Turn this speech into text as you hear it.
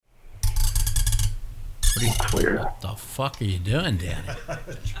What the fuck are you doing, Danny? Trying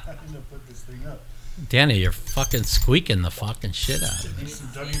to put this thing up. Danny, you're fucking squeaking the fucking shit out of me. Need some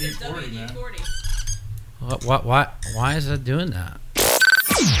WD-40, man. Why is it doing that?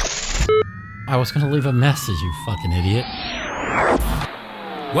 I was gonna leave a message, you fucking idiot.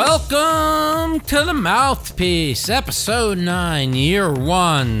 Welcome to the Mouthpiece, episode 9, year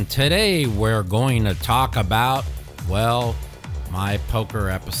 1. Today we're going to talk about, well, my poker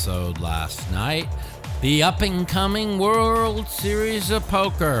episode last night, the up-and-coming World Series of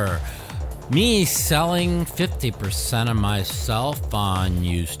Poker, me selling 50% of myself on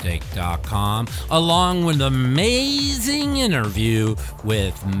YouStake.com, along with an amazing interview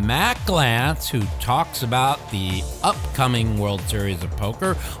with Matt Glantz, who talks about the upcoming World Series of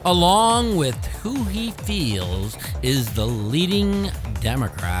Poker, along with who he feels is the leading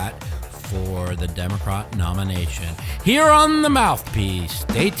Democrat for the Democrat nomination. Here on the Mouthpiece,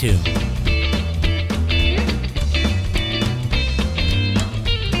 stay tuned.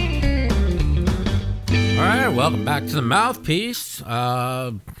 All right, welcome back to the Mouthpiece.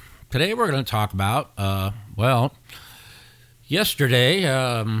 Today we're going to talk about, yesterday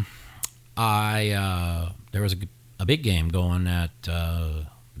there was a big game going at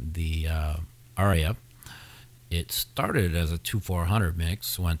the Aria. It started as a 2-400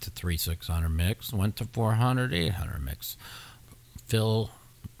 mix, went to 3-600 mix, went to 400-800 mix. Phil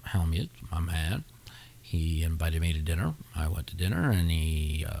Helmuth, my man, he invited me to dinner. I went to dinner, and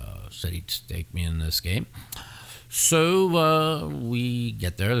he said he'd stake me in this game. So we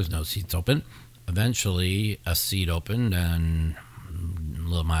get there. There's no seats open. Eventually, a seat opened, and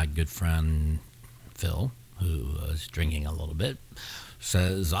my good friend Phil, who was drinking a little bit,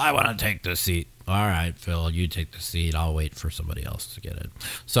 says, I want to take the seat. All right, Phil, you take the seat. I'll wait for somebody else to get it.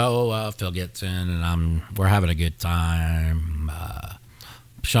 So Phil gets in, and we're having a good time,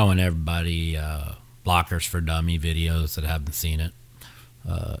 showing everybody Blockers for Dummy videos that haven't seen it.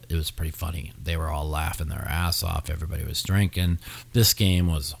 It was pretty funny. They were all laughing their ass off. Everybody was drinking. This game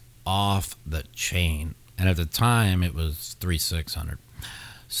was off the chain. And at the time, it was 3-600.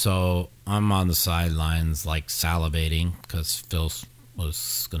 So I'm on the sidelines, like salivating, because Phil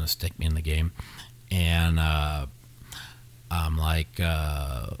was going to stick me in the game. And I'm like,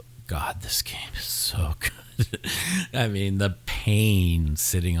 God, this game is so good. I mean, the pain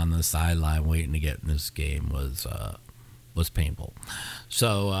sitting on the sideline waiting to get in this game was painful.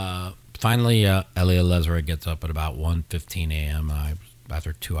 So finally, Elia Lesra gets up at about 1:15 a.m.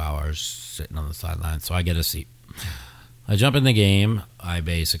 After 2 hours sitting on the sideline, so I get a seat. I jump in the game. I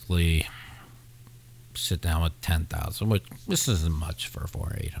basically sit down with 10,000, which this isn't much for a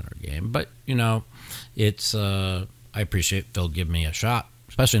 4-800 game, but you know, it's I appreciate Phil giving me a shot,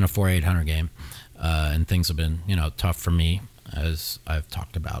 especially in a 4-800 game. And things have been, tough for me, as I've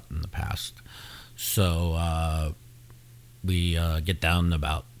talked about in the past. So we get down to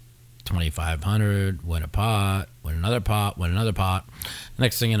about 2,500, win a pot, win another pot, win another pot.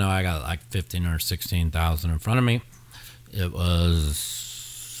 Next thing you know, I got like 15 or 16,000 in front of me. It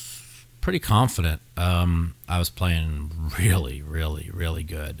was pretty confident. I was playing really, really, really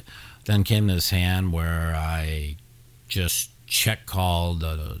good. Then came this hand where I just check called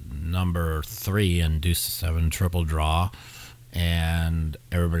number 3 and deuce 7 triple draw, and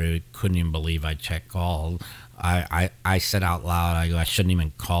everybody couldn't even believe I check called. I said out loud, I shouldn't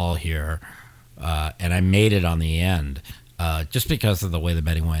even call here, and I made it on the end, just because of the way the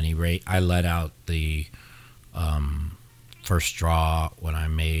betting went. I let out the first draw when I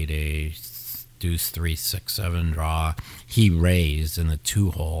made a deuce 3 6 7 draw. He raised in the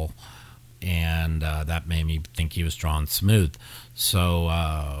 2-hole. And that made me think he was drawing smooth.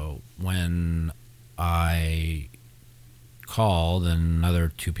 So when I called and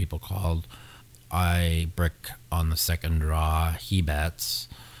another 2 people called, I brick on the second draw. He bets.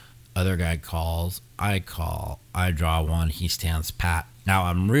 Other guy calls. I call. I draw 1. He stands pat. Now,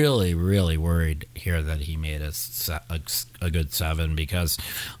 I'm really, really worried here that he made a good 7, because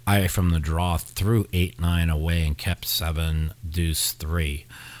I, from the draw, threw 8-9 away and kept 7 deuce 3.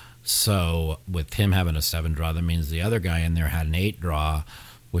 So with him having a 7 draw, that means the other guy in there had an 8 draw,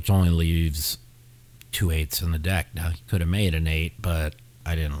 which only leaves 2 8s in the deck. Now, he could have made an 8, but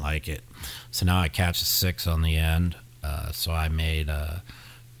I didn't like it. So now I catch a 6 on the end. So I made a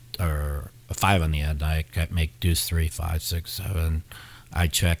 5 on the end. I make deuce 3, 5, 6, 7. I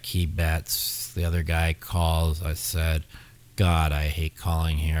check, he bets. The other guy calls. I said, God, I hate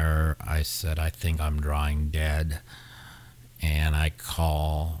calling here. I said, I think I'm drawing dead. And I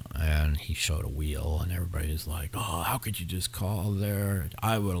call, and he showed a wheel, and everybody's like, oh, how could you just call there?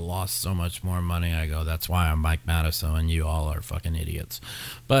 I would have lost so much more money. I go, that's why I'm Mike Madison, and you all are fucking idiots.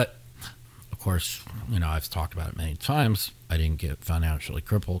 But course, I've talked about it many times. I didn't get financially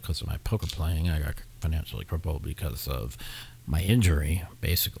crippled because of my poker playing. I got financially crippled because of my injury,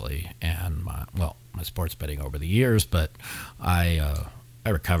 basically, and my sports betting over the years. But I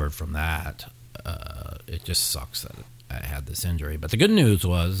recovered from that. It just sucks that I had this injury. But the good news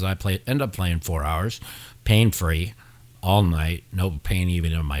was ended up playing 4 hours, pain-free, all night, no pain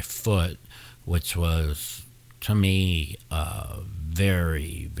even in my foot, which was, to me, a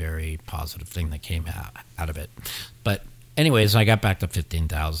very, very positive thing that came out of it. But anyways, I got back to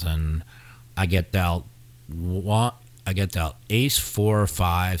 15,000. I get dealt ace 4,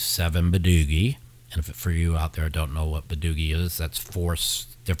 5, 7 Badugi. And if for you out there don't know what Badugi is, that's 4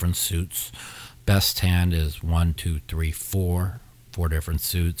 different suits. Best hand is 1, 2, 3, 4 different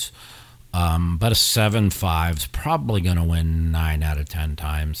suits. But a 7-5 is probably going to win 9 out of 10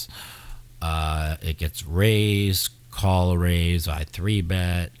 times. It gets raised, call a raise, I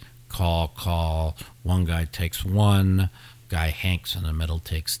 3-bet, call. One guy takes 1, guy Hanks in the middle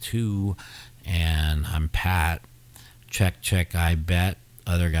takes 2, and I'm Pat. Check, I bet.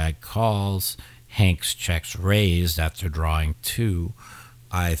 Other guy calls. Hanks checks raised after drawing 2.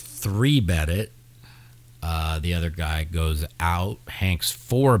 I 3-bet it. The other guy goes out. Hanks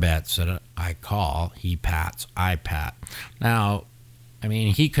 4-bets it. I call. He pats. I pat. Now,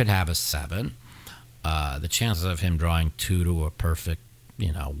 he could have a 7. The chances of him drawing 2 to a perfect,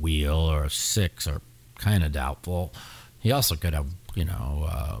 wheel or a 6 are kind of doubtful. He also could have, he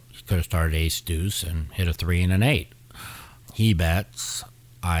could have started ace deuce and hit a 3 and an 8. He bets.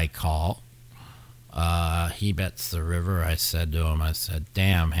 I call. He bets the river. I said to him,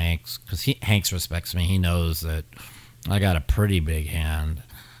 damn, Hanks, because Hanks respects me. He knows that I got a pretty big hand.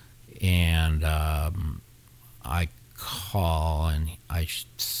 And I call, and I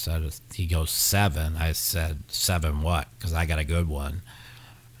said, he goes 7. I said, 7 what? Because I got a good one.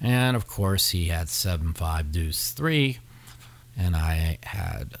 And, of course, he had 7-5 deuce 3, and I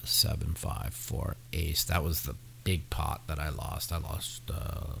had 7-5 for ace. That was the big pot that I lost.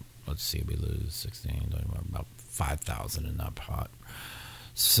 Let's see, we lose 16, about 5,000 in that pot.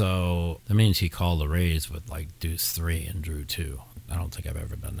 So that means he called a raise with like deuce 3 and drew 2. I don't think I've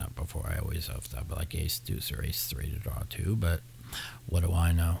ever done that before. I always have to have like ace deuce or ace 3 to draw 2, but what do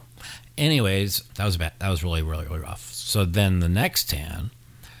I know? Anyways, that was bad. That was really, really, really rough. So then the next hand,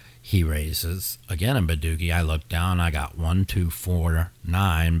 he raises again in Badugi. I looked down. I got 1, 2, 4,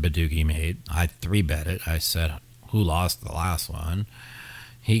 9 Badugi made. I 3-bet it. I said, who lost the last one?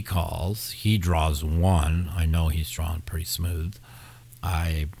 He calls. He draws 1. I know he's drawn pretty smooth.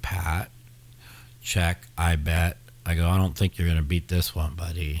 I pat. Check. I bet. I go, I don't think you're going to beat this one,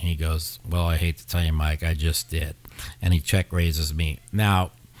 buddy. He goes, well, I hate to tell you, Mike, I just did. And he check raises me. Now,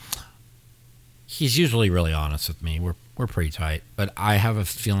 he's usually really honest with me. We're pretty tight. But I have a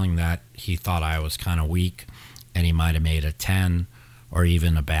feeling that he thought I was kind of weak, and he might have made a 10 or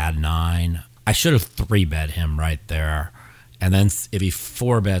even a bad 9. I should have 3-bet him right there. And then if he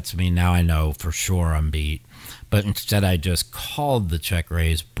 4-bets me, now I know for sure I'm beat. But instead I just called the check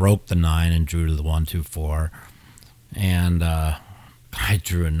raise, broke the 9, and drew to the 1, 2, 4. And I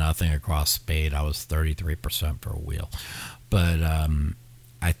drew a nothing across spade. I was 33% for a wheel. But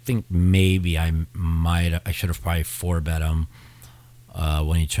I think maybe I should have probably 4-bet him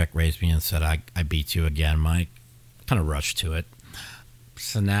when he check raised me and said, I beat you again, Mike. Kind of rushed to it.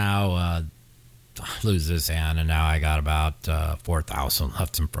 So now I lose this hand, and now I got about 4,000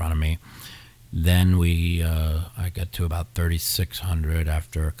 left in front of me. Then I got to about 3,600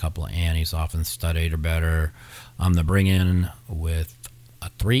 after a couple of antes off in stud 8 or better. On the bring in with a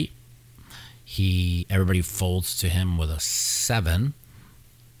 3. Everybody folds to him with a 7.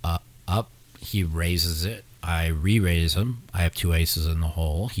 Up, he raises it. I re-raise him. I have 2 aces in the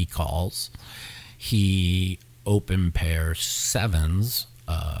hole. He calls. He open pair 7s.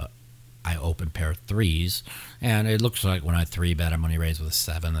 I open pair 3s, and it looks like when I 3-bet him when he raised with a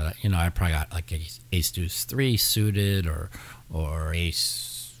 7 that I probably got like ace deuce 3 suited or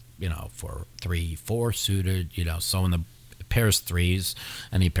ace for 3 4 suited. So when the pairs 3s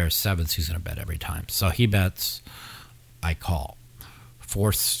and he pairs 7s, he's gonna bet every time. So he bets, I call.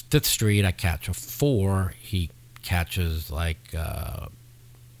 5th street, I catch a 4. He catches like I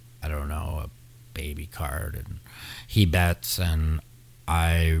don't know, a baby card, and he bets, and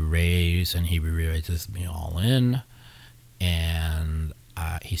I raise, and he re-raises me all in, and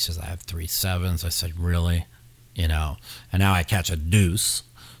he says I have 3 7s. I said, really? And now I catch a deuce,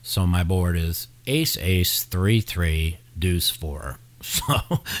 so my board is ace 3 3 deuce 4. So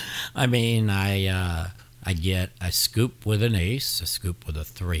I scoop with an ace, I scoop with a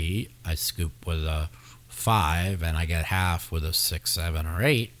 3, I scoop with a 5, and I get half with a 6 7 or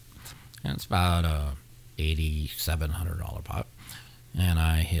 8. and it's about a $8,700 pot. And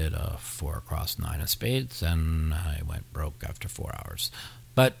I hit a 4 across 9 of spades, and I went broke after 4 hours.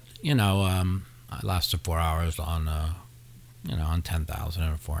 But, I lasted 4 hours on, on 10,000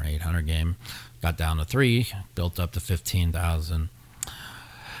 in a 4 and 800 game. Got down to 3, built up to 15,000,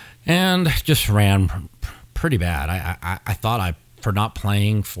 and just ran pretty bad. I thought for not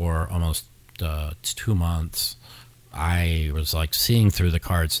playing for almost 2 months, I was like seeing through the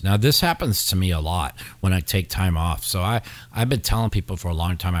cards. Now, this happens to me a lot when I take time off. So I've been telling people for a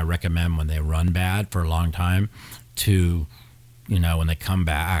long time, I recommend when they run bad for a long time to, when they come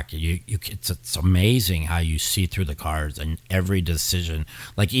back, it's amazing how you see through the cards and every decision.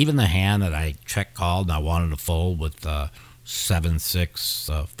 Like even the hand that I check called and I wanted to fold with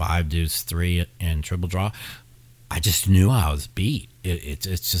 7-6, 5 deuce 3 and triple draw, I just knew I was beat. It's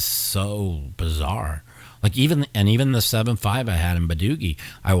just so bizarre. Like even the 7-5 I had in Badoogie,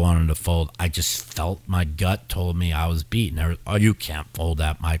 I wanted to fold. I just felt my gut told me I was beaten. Oh, you can't fold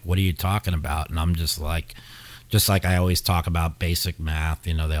that, Mike. What are you talking about? And I'm just like I always talk about basic math.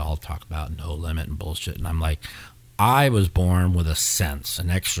 They all talk about no limit and bullshit. And I'm like, I was born with a sense, an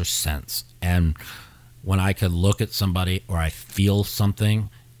extra sense. And when I could look at somebody or I feel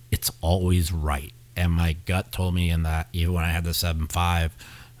something, it's always right. And my gut told me in that, even when I had the 7-5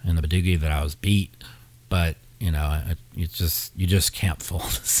 in the Badoogie, that I was beat. But, you just can't fold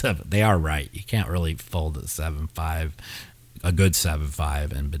a 7. They are right. You can't really fold a 7-5, a good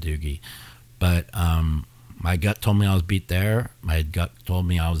 7-5 in Badoogie. But my gut told me I was beat there. My gut told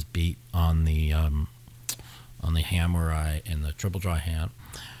me I was beat on the hand in the triple draw hand.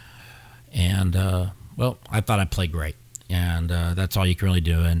 And, I thought I played great. And that's all you can really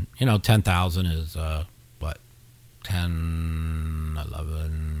do. And, 10,000 is, 10,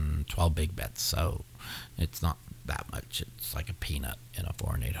 11, 12 big bets. So it's not that much. It's like a peanut in a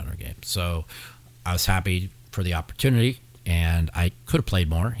 4 and 800 game. So I was happy for the opportunity, and I could have played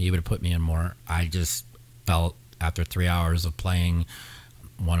more. He would have put me in more. I just felt after 3 hours of playing,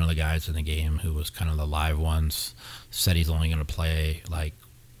 one of the guys in the game who was kind of the live ones said he's only going to play like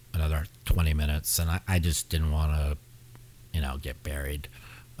another 20 minutes. And I just didn't want to, get buried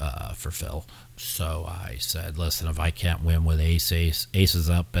for Phil. So I said, listen, if I can't win with aces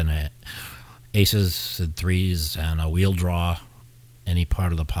up and aces and threes and a wheel draw any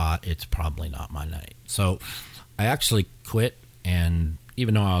part of the pot, it's probably not my night. So I actually quit, and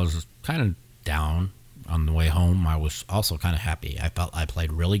even though I was kind of down on the way home, I was also kind of happy. I felt I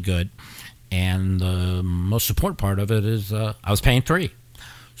played really good, and the most important part of it is I was paying 3.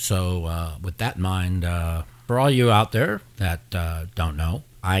 So with that in mind, for all you out there that don't know,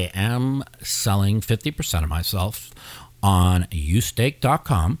 I am selling 50% of myself on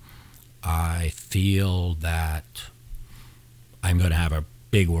YouStake.com. I feel that I'm going to have a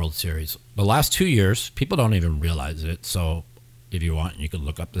big World Series. The last 2 years, people don't even realize it. So if you want, you can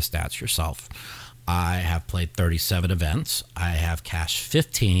look up the stats yourself. I have played 37 events. I have cashed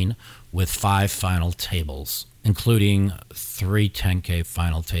 15 with 5 final tables, including 3 10K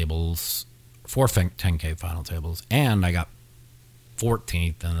final tables, 4 10K final tables, and I got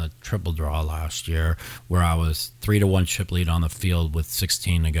 14th in the triple draw last year, where I was 3-1 chip lead on the field with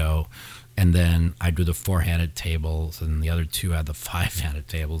 16 to go. And then I do the 4-handed tables, and the other 2 had the 5-handed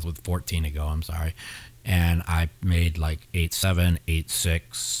tables with 14 to go. I'm sorry. And I made like 8-7,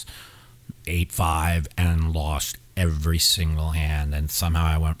 8-6, 8-5, and lost every single hand. And somehow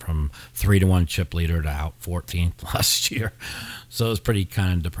I went from 3-1 chip leader to out 14th last year. So it was pretty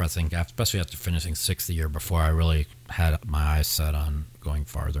kind of depressing, especially after finishing 6th the year before. I really had my eyes set on going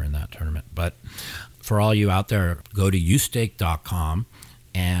farther in that tournament. But for all you out there, go to YouStake.com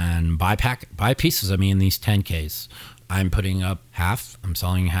and buy pieces. I mean, these 10Ks. I'm putting up half. I'm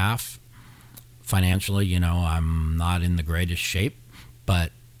selling half. Financially, I'm not in the greatest shape,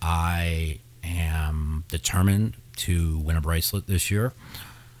 but I am determined to win a bracelet this year.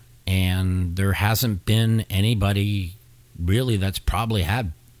 And there hasn't been anybody really that's probably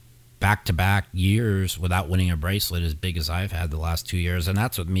had back-to-back years without winning a bracelet as big as I've had the last 2 years. And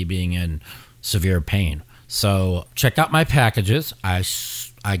that's with me being in severe pain. So check out my packages. I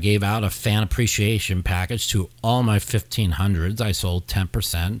gave out a fan appreciation package to all my 1500s. I sold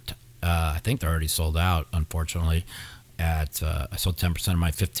 10%. I think they're already sold out, unfortunately. I sold 10% of my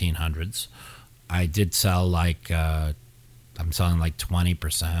 1500s. I did sell I'm selling like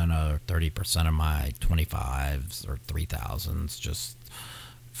 20% or 30% of my 25s or 3000s just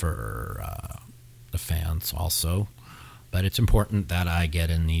for the fans also. But it's important that I get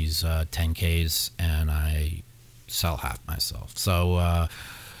in these 10Ks and I sell half myself. So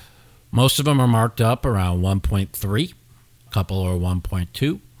most of them are marked up around 1.3, a couple are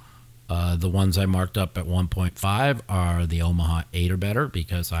 1.2. The ones I marked up at 1.5 are the Omaha 8 or better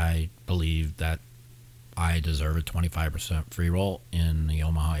because I believe that I deserve a 25% free roll in the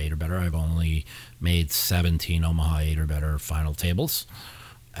Omaha 8 or better. I've only made 17 Omaha 8 or better final tables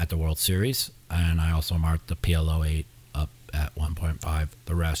at the World Series, and I also marked the PLO 8 up at 1.5.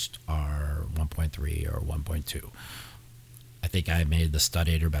 The rest are 1.3 or 1.2. I think I made the stud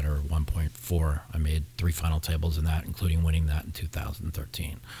 8 or better 1.4. I made 3 final tables in that, including winning that in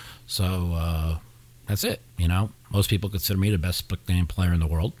 2013. So that's it. Most people consider me the best split game player in the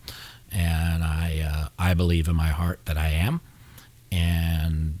world, and I believe in my heart that I am,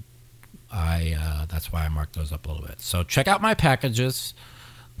 and that's why I marked those up a little bit. So check out my packages,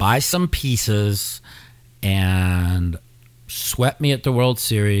 buy some pieces, and sweat me at the World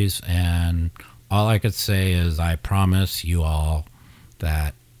Series. And all I could say is I promise you all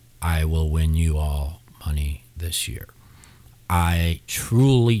that I will win you all money this year. I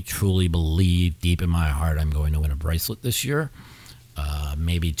truly, truly believe deep in my heart I'm going to win a bracelet this year,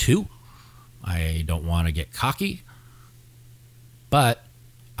 maybe 2. I don't want to get cocky, but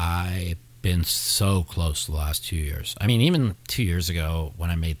I've been so close the last 2 years. I mean, even 2 years ago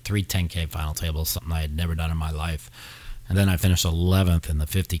when I made 3 10K final tables, something I had never done in my life, and then I finished 11th in the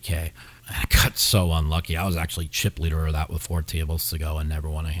 50K. I got so unlucky. I was actually chip leader of that with 4 tables to go and never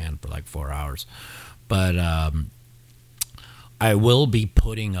won a hand for like 4 hours. But I will be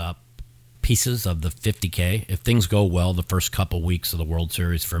putting up pieces of the 50K. If things go well the first couple weeks of the World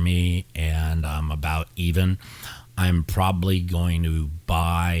Series for me and I'm about even, I'm probably going to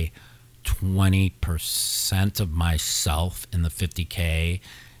buy 20% of myself in the 50K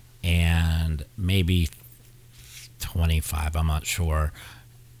and maybe 25, I'm not sure,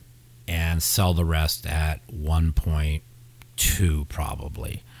 and sell the rest at 1.2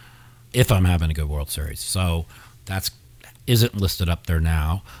 probably if I'm having a good World Series. So that's isn't listed up there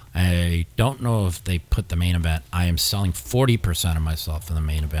now. I don't know if they put the main event. I am selling 40% of myself in the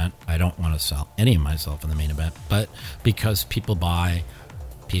main event. I don't want to sell any of myself in the main event, but because people buy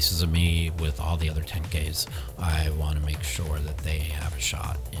pieces of me with all the other 10Ks, I want to make sure that they have a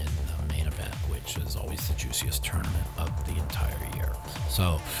shot in the main event, which is always the juiciest tournament of the entire year.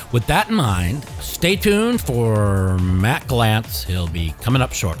 So with that in mind, stay tuned for Matt Glantz. He'll be coming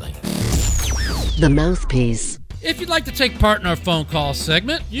up shortly. The Mouthpiece. If you'd like to take part in our phone call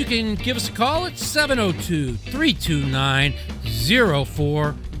segment, you can give us a call at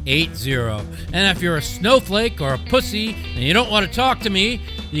 702-329-0480. And if you're a snowflake or a pussy and you don't want to talk to me,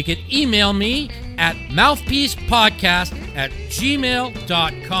 you can email me at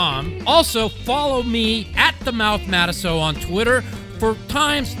mouthpiecepodcast@gmail.com. Also, follow me at the Mouth Matiso on Twitter for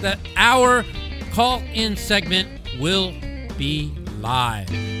times that our call-in segment will be live.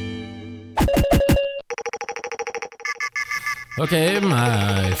 Okay,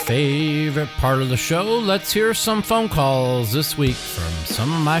 my favorite part of the show. Let's hear some phone calls this week from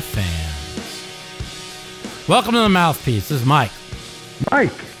some of my fans. Welcome to the Mouthpiece. This is Mike. Mike.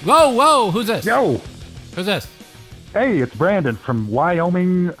 Whoa. Who's this? Yo. Who's this? Hey, it's Brandon from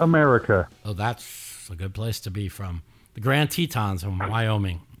Wyoming, America. Oh, that's a good place to be from. The Grand Tetons from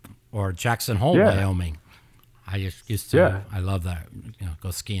Wyoming, or Jackson Hole, Wyoming. I just used to, I love that.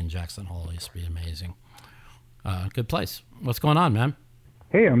 Go ski in Jackson Hole. It used to be amazing. Good place. What's going on, man?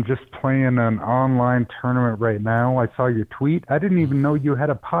 Hey, I'm just playing an online tournament right now. I saw your tweet. I didn't even know you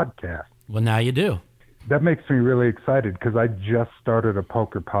had a podcast. Well, now you do. That makes me really excited because I just started a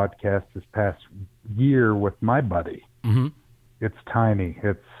poker podcast this past year with my buddy. Mm-hmm. It's tiny.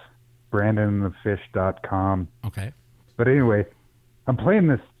 It's brandonthefish.com. Okay. But anyway, I'm playing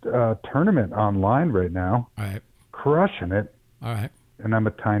this tournament online right now. All right. Crushing it. All right. And I'm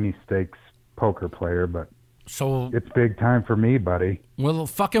a tiny stakes poker player, but so it's big time for me, buddy. We'll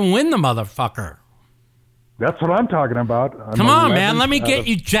fucking win the motherfucker. That's what I'm talking about. Come on, man. Let me get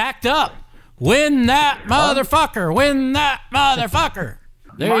you jacked up. Win that motherfucker. Win that motherfucker.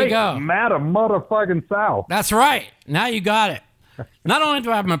 There you go. Matt of motherfucking South. That's right. Now you got it. Not only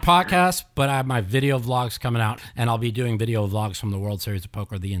do I have my podcast, but I have my video vlogs coming out, and I'll be doing video vlogs from the World Series of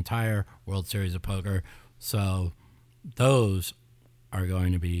Poker, the entire World Series of Poker. So those are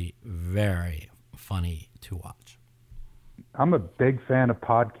going to be very funny to watch. I'm a big fan of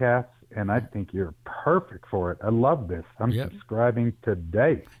podcasts, and I think you're perfect for it. I love this. I'm subscribing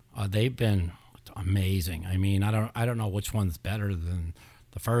today. They've been amazing. I mean, I don't know which one's better than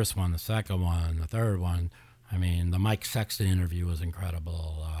the first one, the second one, the third one. I mean, the Mike Sexton interview was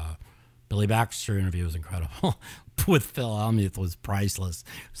incredible. Billy Baxter interview was incredible. With Phil Hellmuth was priceless.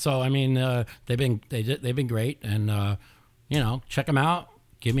 So I mean, they've been great, and check them out.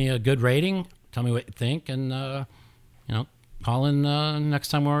 Give me a good rating. Tell me what you think, and call in next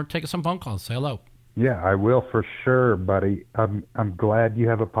time we're taking some phone calls. Say hello. Yeah, I will for sure, buddy. I'm glad you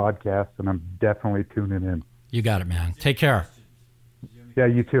have a podcast, and I'm definitely tuning in. You got it, man. Take care. Yeah,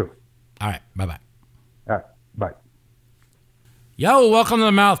 you too. All right. Bye-bye. All right, bye. Yo, welcome to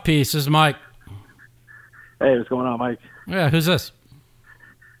the Mouthpiece. This is Mike. Hey, what's going on, Mike? Yeah, who's this?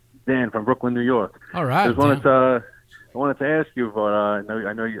 Dan from Brooklyn, New York. All right. I wanted to ask you about.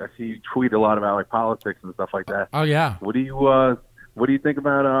 I see you tweet a lot about like politics and stuff like that. Oh yeah. What do you think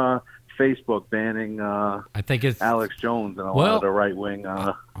about Facebook banning I think it's Alex Jones and a lot of the right wing?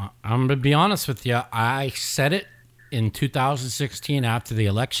 I'm gonna be honest with you. I said it in 2016 after the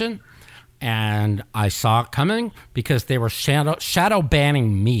election, and I saw it coming because they were shadow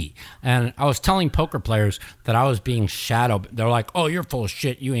banning me. And I was telling poker players that I was being shadow. They're like, "Oh, you're full of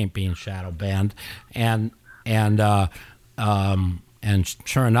shit. You ain't being shadow banned." And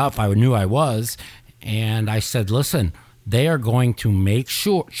sure enough, I knew I was. And I said, "Listen, they are going to make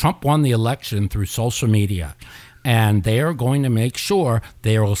sure Trump won the election through social media, and they are going to make sure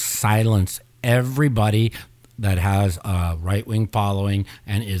they will silence everybody that has a right-wing following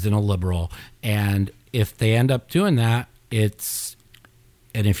and isn't a liberal. And if they end up doing that, and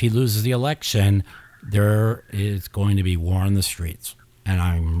if he loses the election, there is going to be war in the streets. And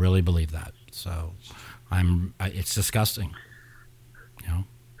I really believe that. So it's disgusting. You know?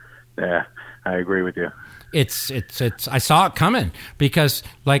 Yeah, I agree with you. It's I saw it coming because,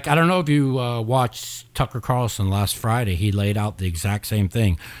 like, I don't know if you watched Tucker Carlson last Friday. He laid out the exact same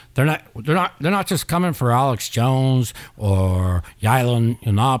thing. They're not just coming for Alex Jones or Yael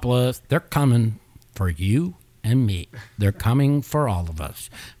Yiannopoulos. They're coming for you and me. They're coming for all of us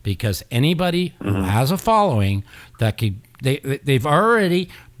because anybody who has a following that could they've already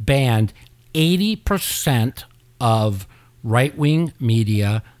banned 80% of right-wing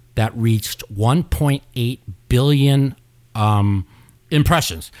media that reached 1.8 billion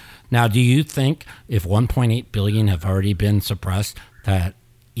impressions. Now, do you think if 1.8 billion have already been suppressed, that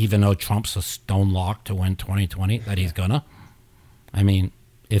even though Trump's a stone lock to win 2020, that he's gonna? I mean,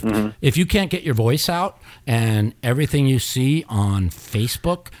 if you can't get your voice out and everything you see on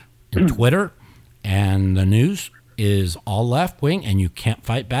Facebook and Twitter and the news is all left-wing and you can't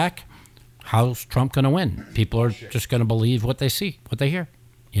fight back, how's Trump going to win? People are just going to believe what they see, what they hear.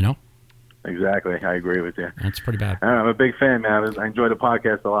 You know? Exactly. I agree with you. That's pretty bad. I'm a big fan, man. I enjoy the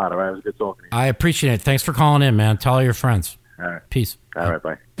podcast a lot. All right. It was good talking to you. I appreciate it. Thanks for calling in, man. Tell all your friends. All right. Peace. All right.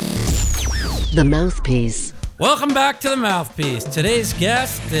 Bye. The Mouthpiece. Welcome back to the Mouthpiece. Today's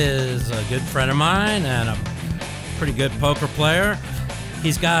guest is a good friend of mine and a pretty good poker player.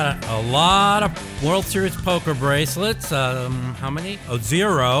 He's got a lot of World Series poker bracelets. How many?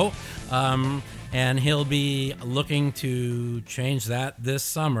 0. And he'll be looking to change that this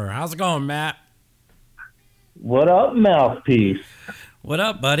summer. How's it going, Matt? What up, Mouthpiece? What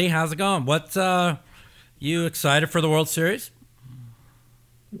up, buddy? How's it going? You excited for the World Series?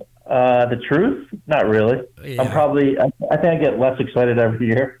 The truth? Not really. Yeah. I think I get less excited every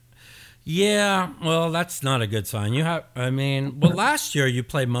year. Yeah, well, that's not a good sign. Last year you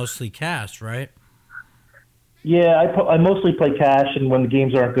played mostly cash, right? Yeah, I mostly play cash, and when the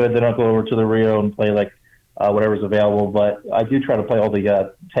games aren't good, then I'll go over to the Rio and play whatever's available. But I do try to play all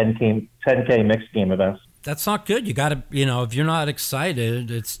the 10K mixed game events. That's not good. You got to, if you're not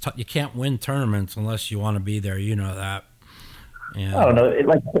excited, you can't win tournaments unless you want to be there. You know that. And I don't know.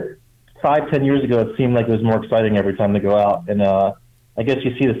 5-10 years ago, it seemed like it was more exciting every time to go out, and I guess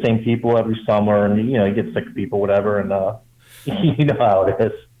you see the same people every summer, and you get sick of people, whatever, and you know how it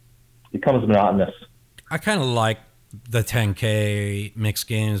is. It becomes monotonous. I kind of like the 10K mixed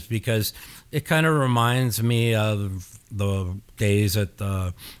games because it kind of reminds me of the days at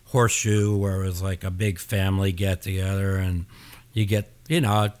the Horseshoe where it was like a big family get together and you get,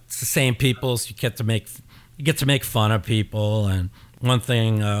 it's the same people. So you get to make fun of people. And one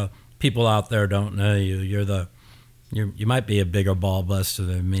thing people out there don't know you might be a bigger ball buster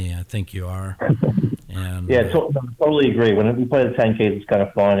than me. I think you are. And yeah, totally agree. When we play the 10Ks, it's kind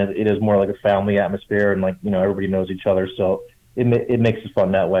of fun. It is more like a family atmosphere, and everybody knows each other, so it makes it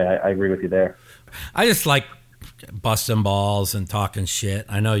fun that way. I agree with you there. I just like busting balls and talking shit.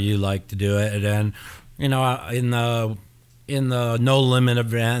 I know you like to do it, and in the no limit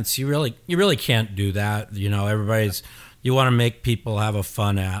events, you really can't do that. You want to make people have a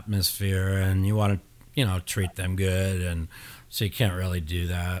fun atmosphere, and you want to treat them good and. So you can't really do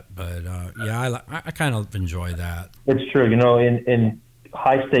that, but I kind of enjoy that. It's true. In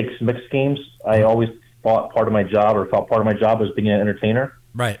high stakes mixed games, I always thought part of my job was being an entertainer.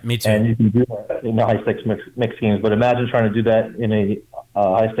 Right, me too. And you can do that in the high stakes mixed games, but imagine trying to do that in a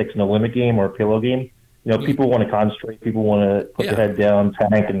high stakes no limit game or a pillow game. people want to concentrate. People want to put their head down,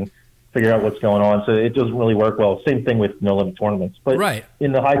 panic, and figure out what's going on. So it doesn't really work well. Same thing with no limit tournaments. But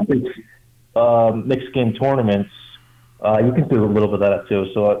in the high stakes mixed game tournaments, you can do a little bit of that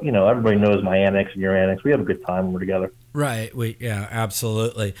too. So everybody knows my annex and your annex. We have a good time when we're together. Right.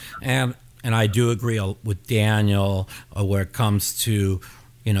 Absolutely. And I do agree with Daniel where it comes to,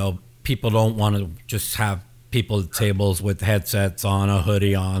 people don't want to just have people at tables with headsets on, a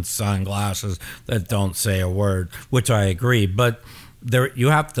hoodie on, sunglasses that don't say a word, which I agree. But you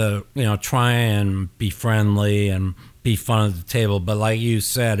have to, try and be friendly and be fun at the table. But like you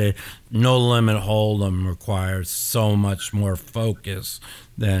said, no limit hold'em requires so much more focus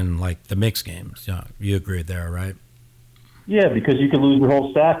than like the mixed games. You agree there, right? Yeah, because you could lose your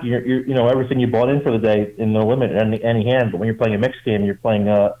whole stack. You're everything you bought in for the day in no limit in any hand. But when you're playing a mixed game, you're playing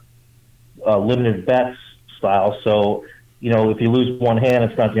limited bets style. So, if you lose one hand,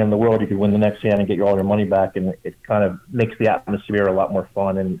 it's not the end of the world. You could win the next hand and get all your money back, and it kind of makes the atmosphere a lot more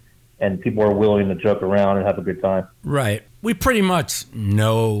fun, and people are willing to joke around and have a good time. Right. We pretty much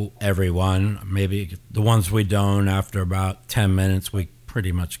know everyone. Maybe the ones we don't, after about 10 minutes, we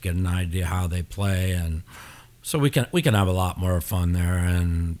pretty much get an idea how they play, and so we can have a lot more fun there.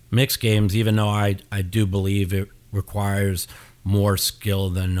 And mixed games, even though I do believe it requires more skill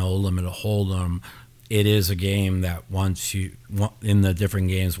than no limit hold'em, it is a game that in the different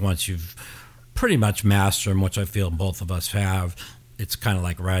games, once you've pretty much mastered them, which I feel both of us have, it's kind of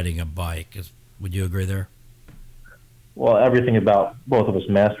like riding a bike. Would you agree there? Well, everything about both of us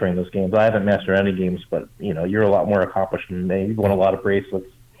mastering those games. I haven't mastered any games, but you're a lot more accomplished than me. You've won a lot of bracelets.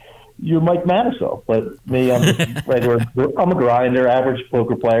 You're Mike Matusow, but me, I'm just regular. I'm a grinder, average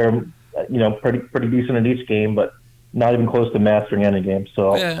poker player. Pretty decent in each game, but not even close to mastering any game.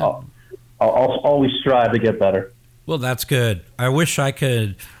 So I'll always strive to get better. Well, that's good. I wish I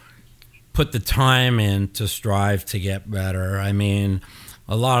could put the time in to strive to get better. I mean,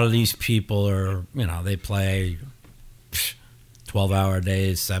 a lot of these people are, they play 12-hour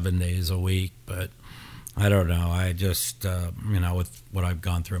days, 7 days a week, but I don't know. I just, with what I've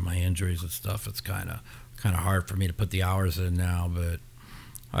gone through, my injuries and stuff, it's kind of hard for me to put the hours in now, but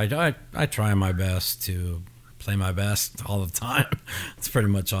I try my best to play my best all the time. It's pretty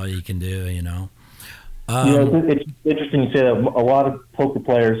much all you can do, It's interesting you say that. A lot of poker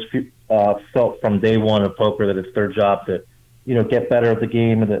players felt from day one of poker that it's their job to, get better at the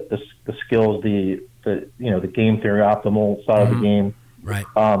game and the skills, the game theory optimal side of the game, right?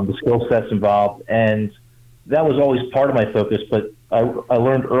 The skill sets involved, and that was always part of my focus. But I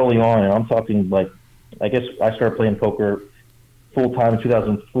learned early on, and I'm talking I guess I started playing poker full-time in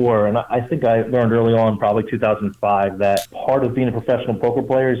 2004, and I think I learned early on, probably 2005, that part of being a professional poker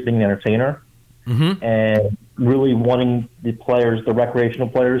player is being an entertainer, and really wanting the recreational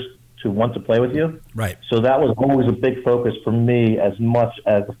players, to want to play with you. Right. So that was always a big focus for me, as much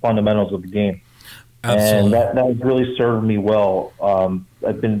as the fundamentals of the game. Absolutely. And that has really served me well.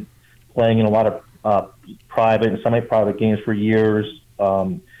 I've been playing in a lot of private and semi-private games for years.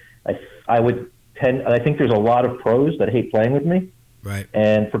 I think there's a lot of pros that hate playing with me, right?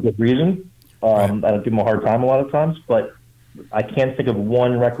 And for good reason. I don't give them a hard time a lot of times, but I can't think of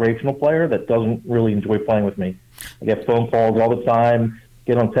one recreational player that doesn't really enjoy playing with me. I get phone calls all the time,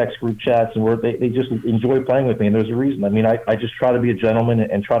 get on text group chats, and they just enjoy playing with me, and there's a reason. I mean, I just try to be a gentleman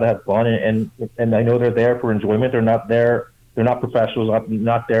and try to have fun, and I know they're there for enjoyment. They're not there. They're not professionals. I'm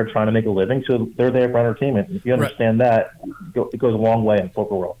not there trying to make a living, so they're there for entertainment. If you understand that, it goes a long way in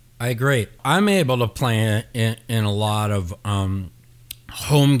poker world. I agree. I'm able to play in a lot of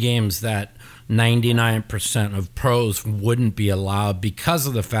home games that 99% of pros wouldn't be allowed, because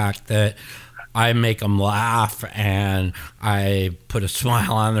of the fact that I make them laugh and I put a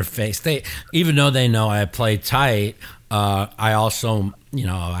smile on their face. Even though they know I play tight, I also,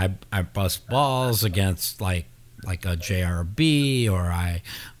 I bust balls against like a JRB, or I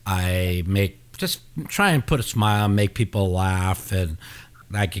just try and put a smile and make people laugh, and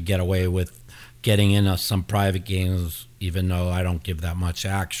I could get away with getting into some private games, even though I don't give that much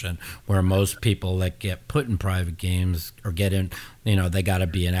action, where most people that get put in private games or get in, they got to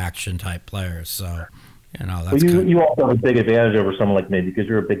be an action type player. So, that's you also have a big advantage over someone like me, because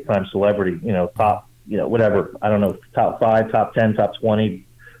you're a big time celebrity, top, whatever, I don't know, top 5, top 10, top 20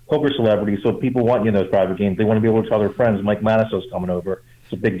 poker celebrity. So people want you in those private games. They want to be able to tell their friends, Mike Matusow's coming over.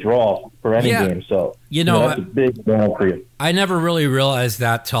 It's a big draw for any game. So, that's a big draw for you. I never really realized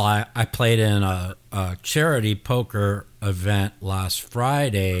that till I played in a charity poker event last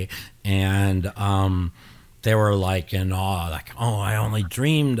Friday, and they were like in awe, like, oh, I only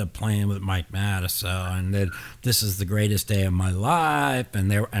dreamed of playing with Mike Matusow, and that this is the greatest day of my life,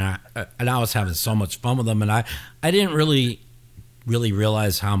 and I was having so much fun with them, and I didn't really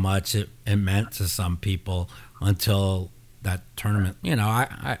realize how much it meant to some people until that tournament. You know,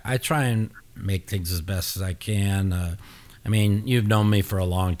 I try and make things as best as I can. I mean, you've known me for a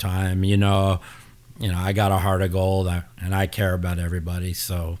long time. You know, I got a heart of gold, and I care about everybody.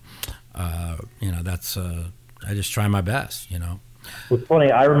 So, you know, that's I just try my best. You know, it's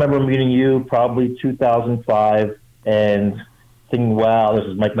funny. I remember meeting you probably 2005 and thinking, "Wow, this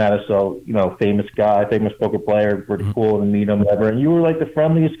is Mike Matusow. You know, famous guy, famous poker player. Pretty cool to meet him, ever." And you were like the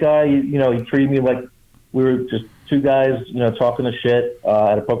friendliest guy. You know, he treated me like we were just two guys, you know, talking to shit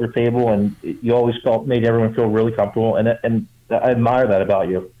at a poker table, and you always made everyone feel really comfortable, and I admire that about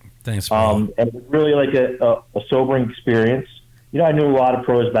you. Thanks, Paul. And it was really like a sobering experience. You know, I knew a lot of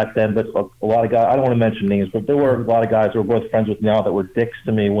pros back then, but a lot of guys, I don't want to mention names, but there were a lot of guys who were both friends with me now that were dicks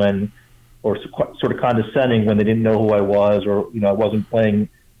to me or sort of condescending when they didn't know who I was, or, you know, I wasn't playing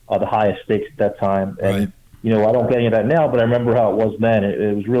the highest stakes at that time. And, right. You know, I don't get any of that now, but I remember how it was then.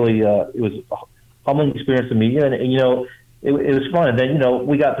 It was really, it was a humbling experience to me. And you know, it was fun. And then, you know,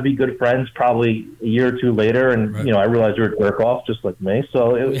 we got to be good friends probably a year or two later. And, right. You know, I realized you were a jerk off just like me.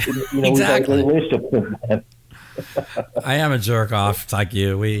 So, you know, exactly. we got a relationship since then. I am a jerk off like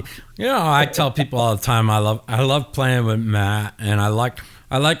you. You know, I tell people all the time I love playing with Matt, and I like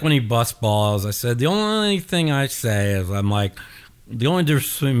when he busts balls. I said the only thing I say is I'm like, the only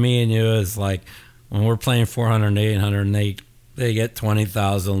difference between me and you is like when we're playing 400, 800, and they get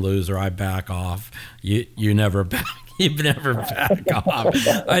 20,000 loser, I back off. You never back. You never back off.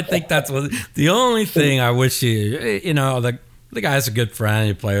 I think that's the only thing I wish you know, the guy's a good friend.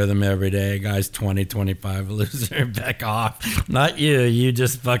 You play with him every day. Guy's 20, 25 loser, back off. Not you. You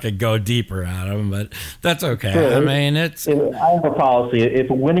just fucking go deeper at him, but that's okay. Sure. I mean, I have a policy. If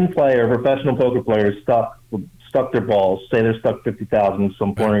a winning player, a professional poker player, is stuck their balls, say they're stuck 50,000 at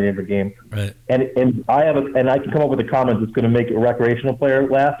some point in every game, right. and I can come up with a comment that's going to make a recreational player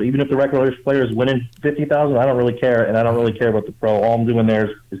laugh. Even if the recreational player is winning 50,000, I don't really care, and I don't really care about the pro. All I'm doing there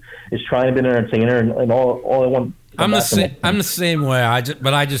is trying to be an entertainer, and all I want. I'm the same way.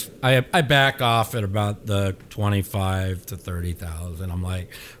 I back off at about the 25 to 30,000. I'm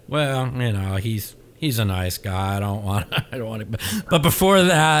like, well, you know, he's a nice guy. I don't want to. But before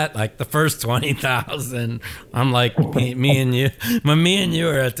that, like the first 20,000, I'm like, me and you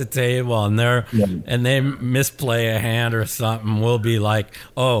are at the table, and they misplay a hand or something. We'll be like,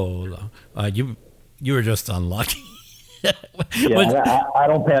 oh, you were just unlucky. I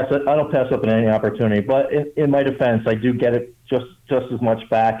don't pass it. I don't pass up on any opportunity. But in my defense, I do get it just as much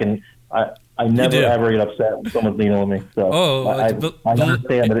back, and I never ever get upset when someone's needling me. So I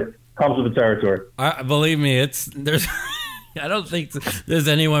understand that it comes with the territory. Believe me, there's. I don't think there's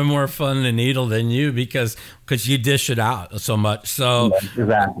anyone more fun to needle than you because you dish it out so much. So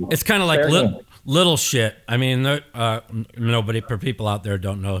exactly. It's kind of like little shit. I mean, nobody, for people out there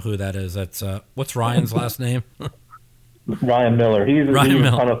don't know who that is. That's what's Ryan's last name? Ryan Miller. He's a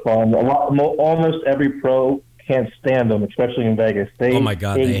ton of fun. Almost every pro can't stand him, especially in Vegas. Oh my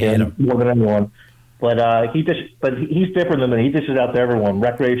God, they hate him more than anyone. But he's different than me. He dishes out to everyone.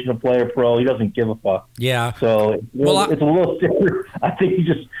 Recreational player, pro. He doesn't give a fuck. Yeah. So it's a little different. I think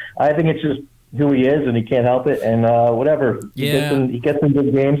it's just who he is, and he can't help it. And whatever. Yeah. He gets in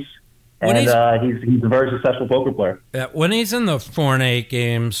good games. And he's a very successful poker player. Yeah, when he's in the 4 and 8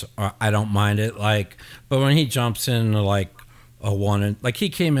 games, I don't mind it. But when he jumps into like a 1 and he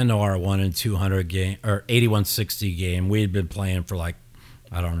came into our 1 and 200 game or 8160 game, we had been playing for like,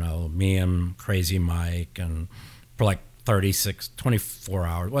 I don't know, me and Crazy Mike, and for like 24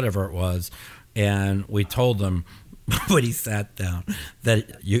 hours, whatever it was, and we told him when he sat down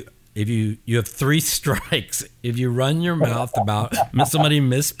that if you have 3 strikes, if you run your mouth about somebody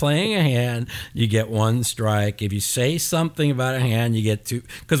misplaying a hand, you get 1 strike. If you say something about a hand, you get 2.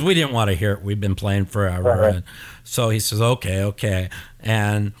 Because we didn't want to hear it. We've been playing forever. Right. And so he says, okay.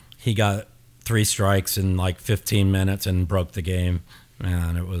 And he got 3 strikes in like 15 minutes and broke the game.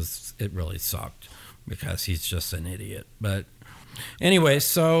 And it really sucked because he's just an idiot. But anyway,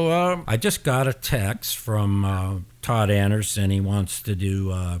 so I just got a text from Todd Anderson. He wants to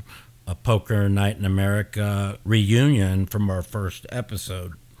do a Poker Night in America reunion from our first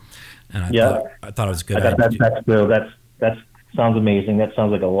episode, and I thought it was a good idea. That sounds amazing. That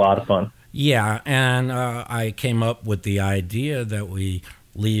sounds like a lot of fun. Yeah, and I came up with the idea that we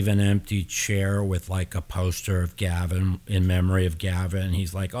leave an empty chair with like a poster of Gavin in memory of Gavin.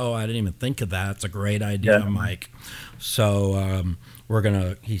 He's like, oh, I didn't even think of that. It's a great idea, Mike. So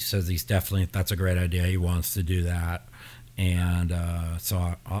he says that's a great idea. He wants to do that. And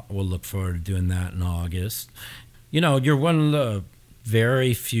so we'll look forward to doing that in August. You're one of the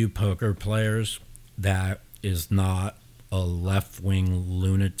very few poker players that is not a left-wing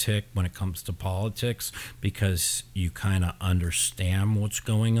lunatic when it comes to politics, because you kind of understand what's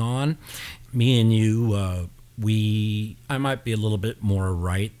going on. Me and you, I might be a little bit more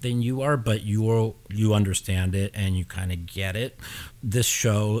right than you are, but you understand it and you kind of get it. This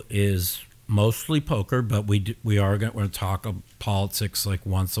show is mostly poker, but we are going to talk politics like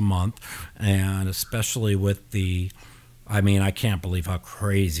once a month, and especially with I can't believe how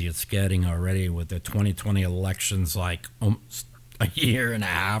crazy it's getting already with the 2020 elections, like almost a year and a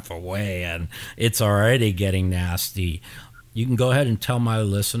half away, and it's already getting nasty. You can go ahead and tell my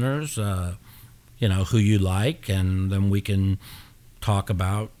listeners, who you like, and then we can talk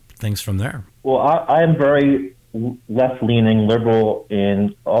about things from there. Well, I am very left-leaning, liberal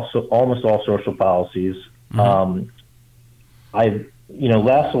in also almost all social policies. Mm-hmm.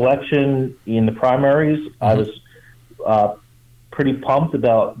 Last election in the primaries, mm-hmm. I was pretty pumped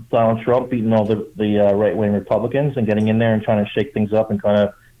about Donald Trump beating all the right-wing Republicans and getting in there and trying to shake things up and kind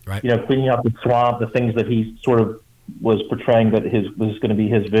of, cleaning up the swamp, the things that he sort of was portraying that was going to be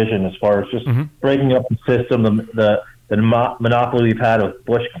his vision as far as just mm-hmm. breaking up the system, the monopoly we've had of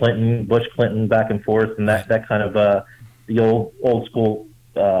Bush Clinton back and forth, and that kind of the old school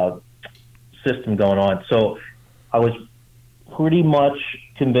system going on. So I was pretty much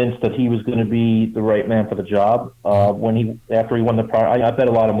convinced that he was going to be the right man for the job. After he won the primary, I bet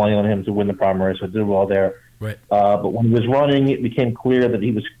a lot of money on him to win the primary, so I did well there. Right. But when he was running, it became clear that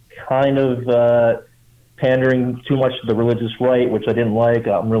he was kind of pandering too much to the religious right, which I didn't like.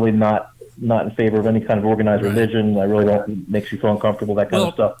 I'm really not in favor of any kind of organized religion. I really don't. It makes you feel uncomfortable, that kind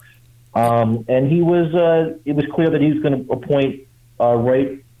of stuff. And it was clear that he was going to appoint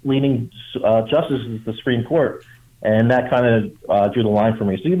right-leaning justices to the Supreme Court, and that kind of drew the line for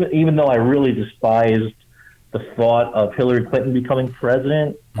me. So even though I really despised the thought of Hillary Clinton becoming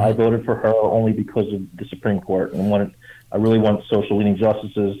president, mm-hmm. I voted for her only because of the Supreme Court, and I really want social-leaning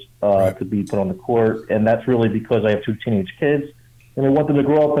justices to be put on the court, and that's really because I have 2 teenage kids, and I want them to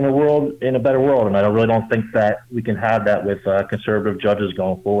grow up in a better world, and I really don't think that we can have that with conservative judges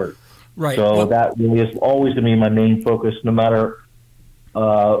going forward. Right. So that really is always going to be my main focus, no matter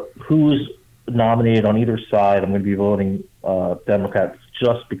who's nominated on either side. I'm going to be voting Democrats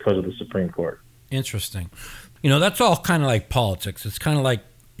just because of the Supreme Court. Interesting. That's all kind of like politics. It's kind of like,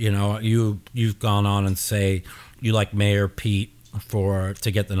 you've gone on and say you like Mayor Pete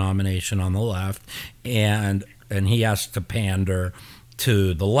to get the nomination on the left, and he has to pander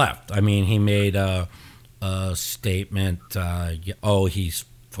to the left. I mean, he made a statement, he's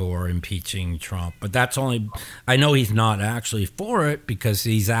for impeaching Trump, but that's only, I know he's not actually for it because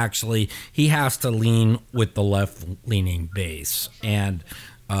he has to lean with the left-leaning base, and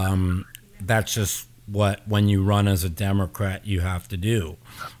that's just when you run as a Democrat you have to do.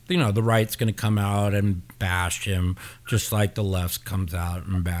 The right's going to come out and bash him just like the left comes out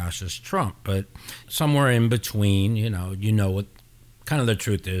and bashes Trump, but somewhere in between, what kind of the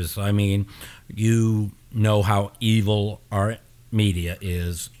truth is. I mean, how evil our media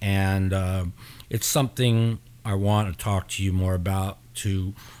is, and it's something I want to talk to you more about,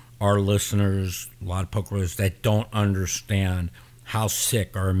 to our listeners, a lot of pokerers that don't understand how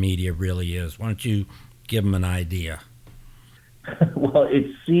sick our media really is. Why don't you give them an idea? Well, it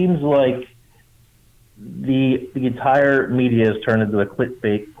seems like the entire media has turned into a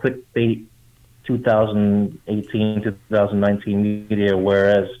clickbait 2018, 2019 media,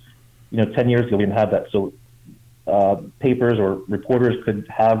 whereas 10 years ago we didn't have that. So papers or reporters could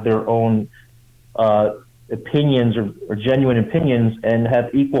have their own opinions or genuine opinions and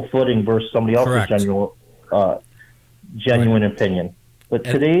have equal footing versus somebody else's genuine opinion. But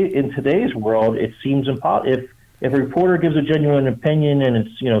in today's world, it seems impossible. If a reporter gives a genuine opinion and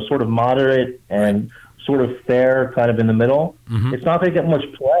it's sort of moderate and sort of fair, kind of in the middle, mm-hmm. it's not going to get much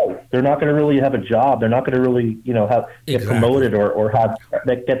play. They're not going to really have a job. They're not going to really get promoted or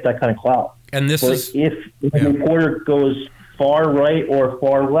get that kind of clout. And if a reporter goes far right or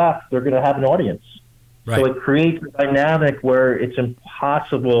far left, they're going to have an audience. Right. So it creates a dynamic where it's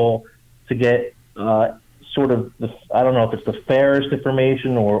impossible to get sort of I don't know if it's the fairest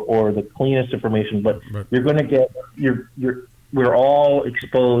information or the cleanest information, but you're going to get we're all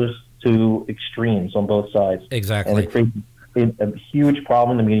exposed to extremes on both sides. Exactly. And it creates a huge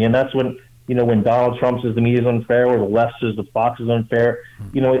problem in the media, and that's when when Donald Trump says the media is unfair, or the left says the Fox is unfair,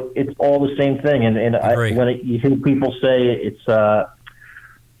 it's all the same thing. And you hear people say it's a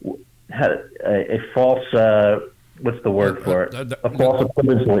false what's the word for it? A false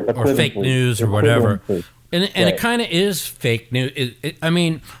equivalency. Or fake news or whatever. And Right. it kind of is fake news.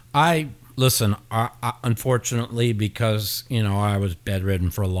 Unfortunately, because, I was bedridden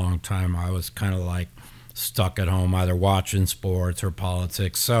for a long time, I was kind of like stuck at home either watching sports or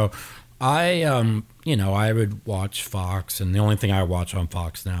politics. So I would watch Fox, and the only thing I watch on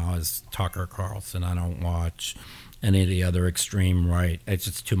Fox now is Tucker Carlson. I don't watch any of the other extreme right. It's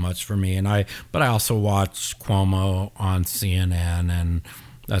just too much for me. But I also watch Cuomo on CNN, and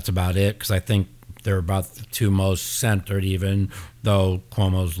that's about it, because I think they're about the two most centered, even though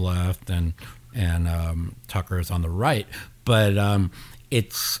Cuomo's left and Tucker's on the right. But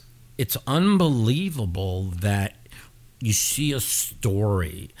it's unbelievable that you see a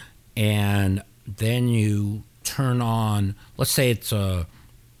story and then you turn on, let's say it's a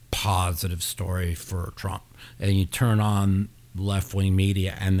positive story for Trump, and you turn on left-wing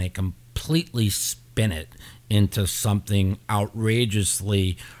media and they completely spin it into something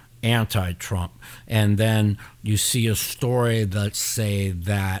outrageously anti-Trump. And then you see a story that say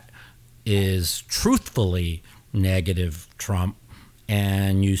that is truthfully negative Trump,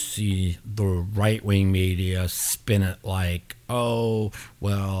 and you see the right-wing media spin it like, oh,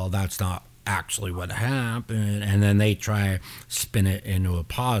 well, that's not actually what happened, and then they try spin it into a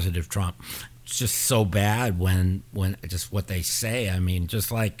positive Trump. It's just so bad when just what they say. I mean,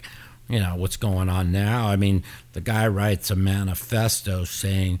 just like, what's going on now. I mean, the guy writes a manifesto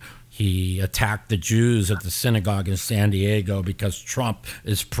saying he attacked the Jews at the synagogue in San Diego because Trump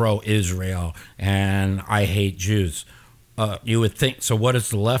is pro-Israel and I hate Jews. You would think, so what does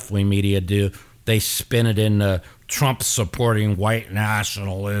the left-wing media do? They spin it into Trump supporting white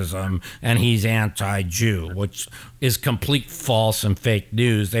nationalism and he's anti-Jew, which is complete false and fake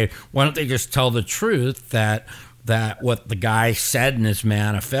news. Why don't they just tell the truth that what the guy said in his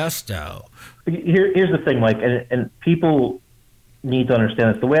manifesto? Here's the thing, Mike, and people need to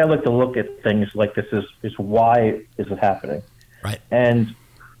understand this. The way I like to look at things like this is why is it happening? Right. And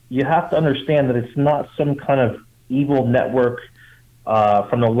you have to understand that it's not some kind of evil network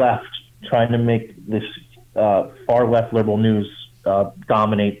from the left trying to make this far left liberal news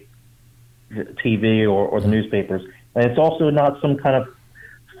dominate TV or the newspapers. And it's also not some kind of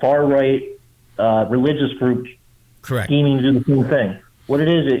far right religious group scheming to do the same thing. What it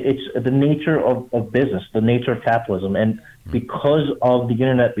is, it's the nature of business, the nature of capitalism. And because of the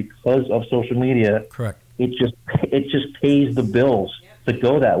internet, because of social media, it just pays the bills to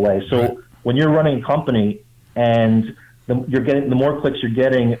go that way. So when you're running a company and the more clicks you're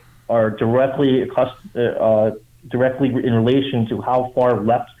getting are directly in relation to how far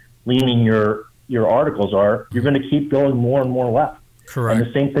left leaning your articles are, you're going to keep going more and more left. Correct. And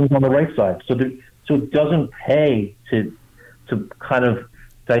the same thing on the right side. So it doesn't pay to kind of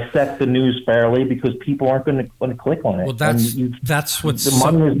dissect the news fairly, because people aren't going to click on it. Well, that's what's the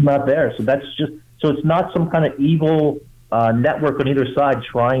money is not there. So it's not some kind of evil network on either side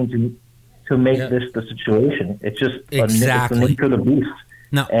trying to make this the situation. It's just it's the nature of the beast.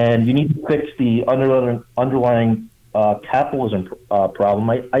 No. And you need to fix the underlying capitalism problem.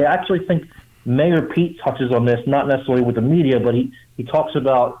 I actually think Mayor Pete touches on this, not necessarily with the media, but he talks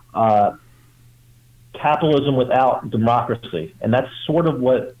about capitalism without democracy. And that's sort of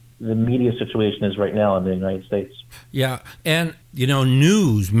what the media situation is right now in the United States. Yeah. And,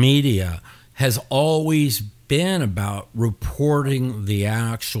 news media has always been about reporting the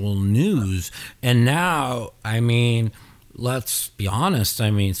actual news. And now, let's be honest.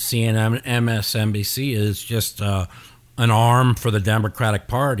 CNN, MSNBC is just an arm for the Democratic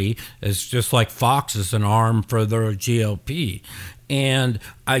Party. It's just like Fox is an arm for the GOP. And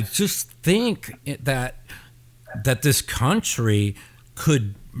I just think that this country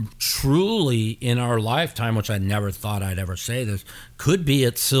could truly, in our lifetime, which I never thought I'd ever say this, could be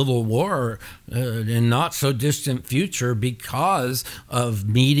at civil war in not so distant future because of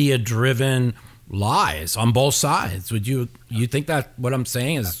media-driven lies on both sides. Would you think that what I'm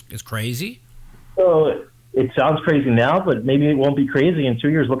saying is crazy? So it sounds crazy now, but maybe it won't be crazy in 2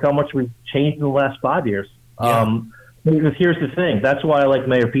 years. Look how much we've changed in the last 5 years. Yeah. Here's the thing. That's why I like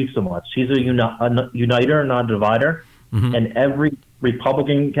Mayor Pete so much. He's a uniter, not a divider. Mm-hmm. And every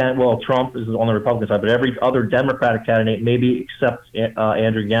Republican candidate, Trump is on the Republican side, but every other Democratic candidate, maybe except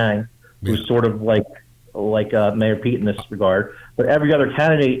Andrew Yang, who's sort of like Mayor Pete in this regard. But every other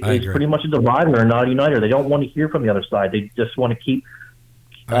candidate is pretty much a divider and not a uniter. They don't want to hear from the other side. They just want to keep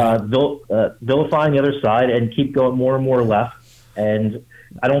vilifying the other side and keep going more and more left. And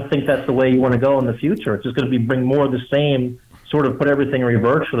I don't think that's the way you want to go in the future. It's just going to bring more of the same, sort of put everything in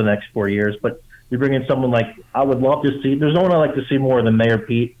reverse for the next 4 years. But you bring in someone like, I would love to see, there's no one I'd like to see more than Mayor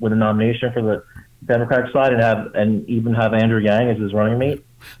Pete with a nomination for the Democratic side and even have Andrew Yang as his running mate.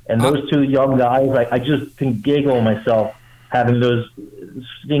 And those two young guys, I just can giggle myself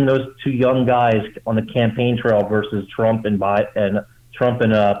seeing those two young guys on the campaign trail versus Trump and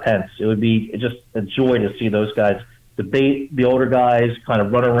Pence. It would be just a joy to see those guys debate, the older guys kind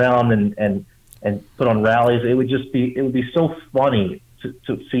of run around and put on rallies. It would be so funny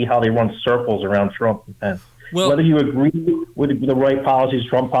to see how they run circles around Trump and Pence. Well, whether you agree with the right policies,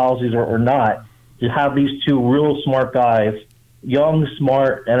 Trump policies, or not, to have these two real smart guys, young,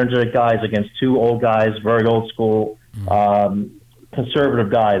 smart, energetic guys against two old guys, very old school, conservative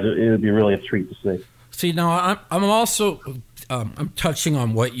guys, it would be really a treat to see. See, now I'm also I'm touching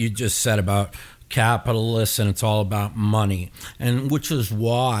on what you just said about capitalists, and it's all about money, and which is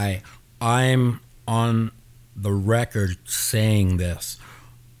why I'm on the record saying this.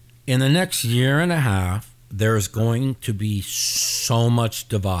 In the next year and a half, there's going to be so much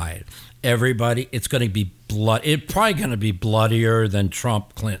divide. Everybody, it's going to be it's probably going to be bloodier than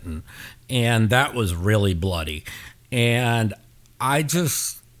Trump Clinton, and that was really bloody. And I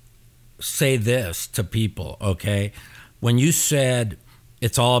just say this to people, okay? When you said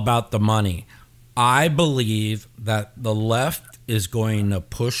it's all about the money, I believe that the left is going to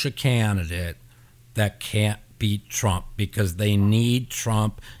push a candidate that can't beat Trump because they need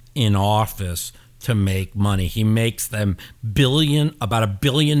Trump in office to make money. He makes them about $1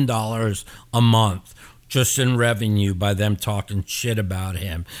 billion a month just in revenue by them talking shit about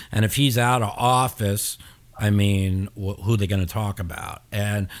him. And if he's out of office, I mean, who are they going to talk about?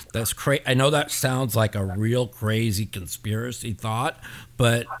 And that's crazy. I know that sounds like a real crazy conspiracy thought,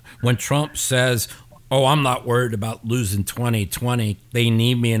 but when Trump says, "Oh, I'm not worried about losing 2020. They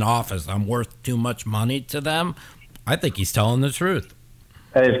need me in office. I'm worth too much money to them," I think he's telling the truth.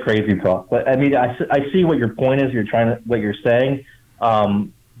 That is crazy talk. But I mean, I see what your point is. What you're saying,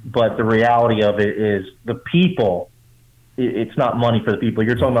 but the reality of it is the people. It's not money for the people.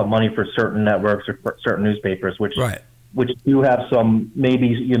 You're talking about money for certain networks or for certain newspapers, which do have some,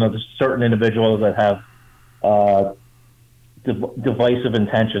 maybe, there's certain individuals that have divisive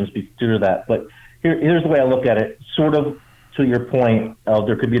intentions due to that. But here's the way I look at it. Sort of to your point,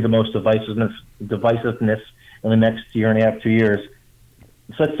 there could be the most divisiveness in the next year and a half, 2 years.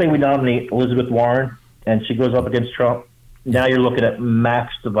 So let's say we nominate Elizabeth Warren and she goes up against Trump. Now you're looking at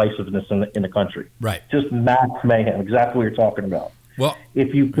max divisiveness in the country. Right. Just max mayhem, exactly what you're talking about. Well,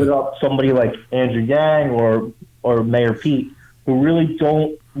 if you put up somebody like Andrew Yang or Mayor Pete, who really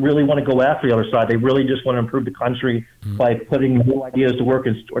don't want to go after the other side, they really just want to improve the country by putting new ideas to work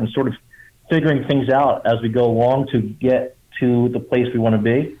and sort of figuring things out as we go along to get to the place we want to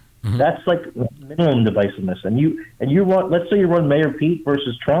be. Mm-hmm. That's like minimum divisiveness. And you run, let's say you run Mayor Pete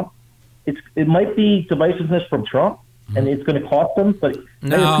versus Trump. It might be divisiveness from Trump, and it's going to cost them, but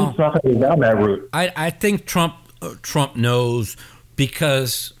Mayor Pete's not going to go down that route. I think Trump knows,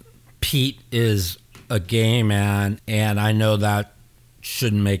 because Pete is a gay man, and I know that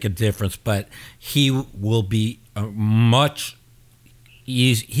shouldn't make a difference, but he will be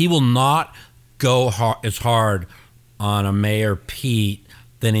he will not go as hard on a Mayor Pete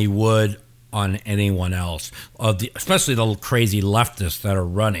than he would on anyone else, especially the crazy leftists that are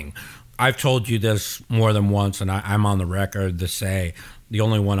running. I've told you this more than once, and I'm on the record to say the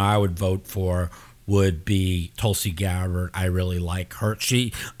only one I would vote for would be Tulsi Gabbard. I really like her.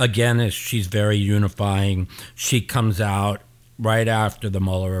 She's very unifying. She comes out right after the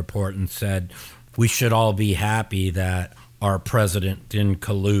Mueller report and said, we should all be happy that our president didn't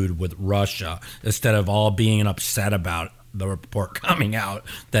collude with Russia, instead of all being upset about the report coming out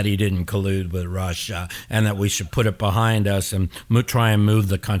that he didn't collude with Russia, and that we should put it behind us and try and move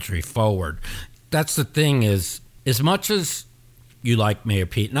the country forward. That's the thing, is as much as you like Mayor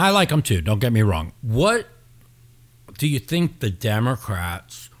Pete, and I like him too, don't get me wrong, what do you think the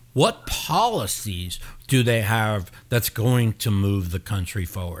Democrats, what policies do they have that's going to move the country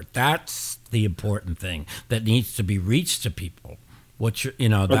forward? That's the important thing that needs to be reached to people. Okay,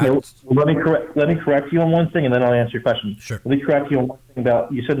 let me correct you on one thing, and then I'll answer your question. Sure. Let me correct you on one thing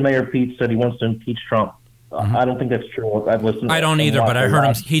about, you said Mayor Pete said he wants to impeach Trump. Mm-hmm. I don't think that's true. I've listened. I don't either, but I heard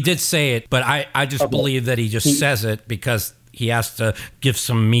him. He did say it, but I just believe that he just says it because he has to give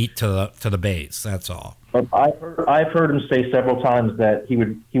some meat to the base. That's all. I've heard him say several times that he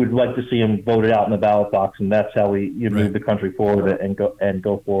would like to see him voted out in the ballot box, and that's how you move the country forward and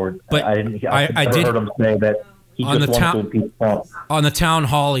go forward. But I did heard him say that. On the town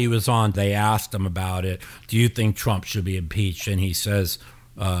hall he was on, they asked him about it. Do you think Trump should be impeached? And he says,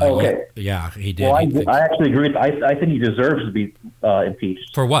 yeah, he did. Well, I actually agree. I think he deserves to be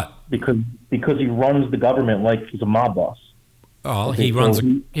impeached. For what? Because he runs the government like he's a mob boss. Oh, Okay, he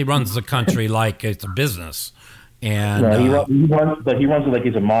runs the country like it's a business, and he runs it like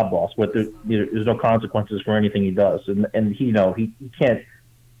he's a mob boss. But there's no consequences for anything he does, and he can't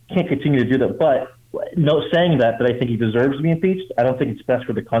continue to do that. But no, saying that I think he deserves to be impeached. I don't think it's best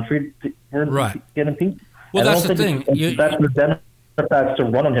for the country for him to get impeached. Well, that's the thing. It's best for the Democrats to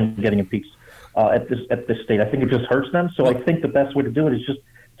run on him getting impeached at this state. I think it just hurts them. So I think the best way to do it is just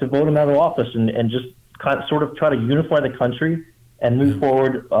to vote him out of office and just sort of try to unify the country and move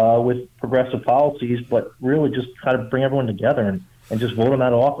forward with progressive policies, but really just try to bring everyone together and just vote him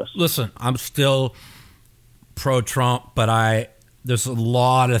out of office. Listen, I'm still pro-Trump, but there's a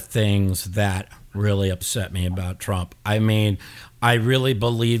lot of things that really upset me about Trump. I mean, I really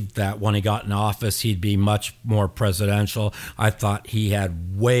believed that when he got in office, he'd be much more presidential. I thought he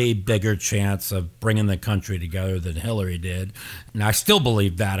had way bigger chance of bringing the country together than Hillary did. And I still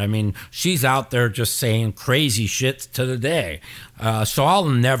believe that. I mean, she's out there just saying crazy shit to the day. So I'll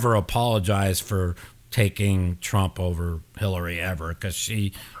never apologize for taking Trump over Hillary ever, because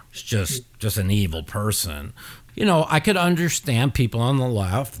she's just an evil person. You know, I could understand people on the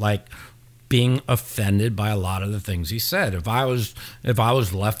left, like, being offended by a lot of the things he said. If I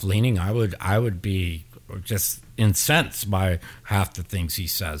was left leaning, I would be just incensed by half the things he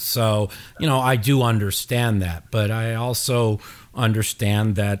says. So, you know, I do understand that, but I also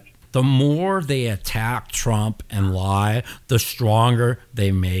understand that the more they attack Trump and lie, the stronger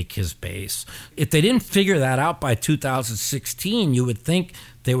they make his base. If they didn't figure that out by 2016, you would think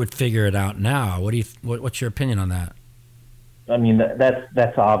they would figure it out now. What's your opinion on that? I mean,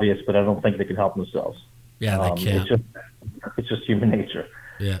 that's obvious, but I don't think they can help themselves. Yeah, they can't. It's just human nature.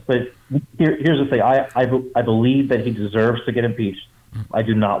 Yeah. But here's the thing. I believe that he deserves to get impeached. I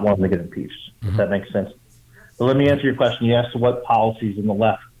do not want him to get impeached, if that makes sense. But let me answer your question. You asked what policies in the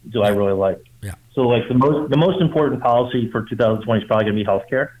left do I really like. Yeah. So, like, the most important policy for 2020 is probably going to be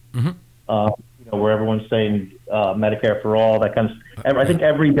healthcare. Where everyone's saying Medicare for all, that kind of stuff. I think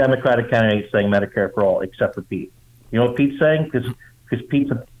every Democratic candidate is saying Medicare for all, except for Pete. You know what Pete's saying? Because Pete's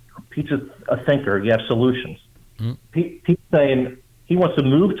a thinker. You have solutions. Pete's saying he wants to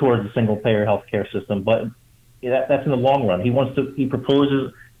move towards a single-payer healthcare system, but that's in the long run. He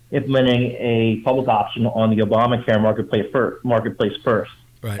proposes implementing a public option on the Obamacare marketplace first.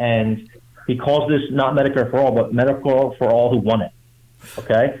 Right. And he calls this not Medicare for all, but Medicare for all who want it.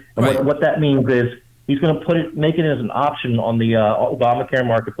 Okay? And right. what that means is he's going to make it as an option on the Obamacare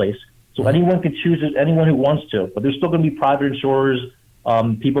marketplace. So anyone can choose it, anyone who wants to, but there's still going to be private insurers.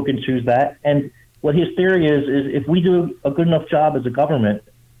 People can choose that. And what his theory is if we do a good enough job as a government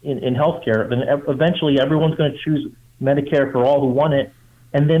in healthcare, then eventually everyone's going to choose Medicare for all who want it,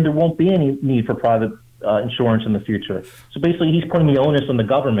 and then there won't be any need for private insurance in the future. So basically he's putting the onus on the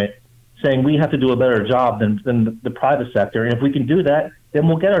government, saying we have to do a better job than the private sector. And if we can do that, then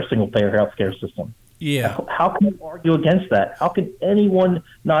we'll get our single-payer healthcare system. Yeah. How can you argue against that? How can anyone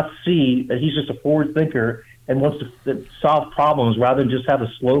not see that he's just a forward thinker and wants to solve problems rather than just have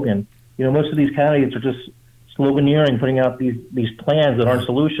a slogan? You know, most of these candidates are just sloganeering, putting out these plans that aren't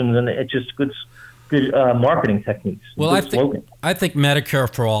solutions, and it's just good marketing techniques. Well, I think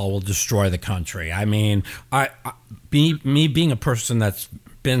Medicare for all will destroy the country. I mean, me being a person that's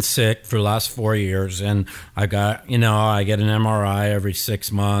been sick for the last 4 years, and I get an MRI every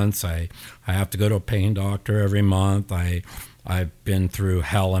 6 months. I have to go to a pain doctor every month. I've been through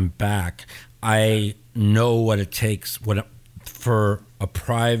hell and back. I know what it takes for a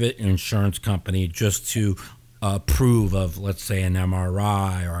private insurance company just to approve of, let's say, an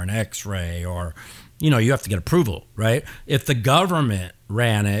MRI or an X-ray, or you have to get approval, right? If the government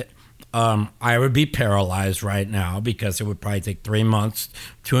ran it, I would be paralyzed right now, because it would probably take 3 months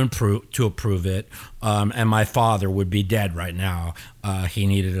to approve it, and my father would be dead right now. He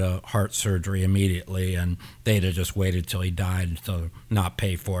needed a heart surgery immediately, and they'd have just waited till he died to not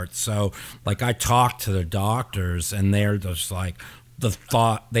pay for it. So, like, I talked to the doctors, and they're just like, the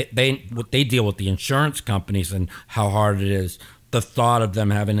thought they deal with the insurance companies and how hard it is. The thought of them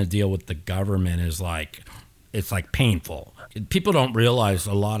having to deal with the government is like, it's like painful. People don't realize,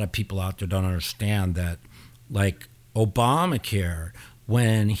 a lot of people out there don't understand that, like, Obamacare,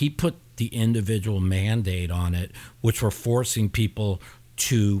 when he put the individual mandate on it, which were forcing people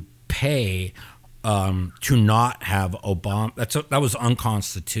to pay to not have Obama, that was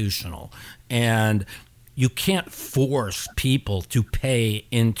unconstitutional. And you can't force people to pay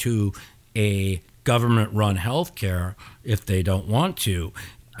into a government-run healthcare if they don't want to.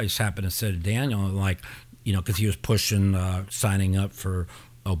 I just happened to say to Daniel, like, because he was pushing signing up for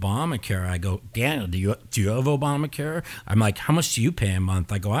Obamacare. I go, Daniel, do you have Obamacare? I'm like, how much do you pay a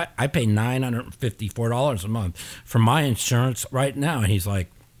month? I go, I pay $954 a month for my insurance right now. And he's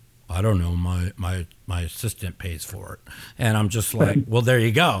like, I don't know, my assistant pays for it. And I'm just like, well, there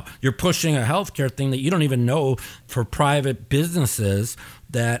you go. You're pushing a healthcare thing that you don't even know for private businesses,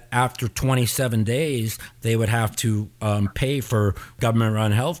 that after 27 days, they would have to pay for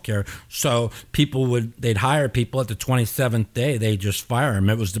government-run healthcare. So they'd hire people at the 27th day, they just fire them.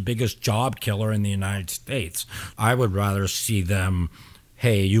 It was the biggest job killer in the United States. I would rather see them,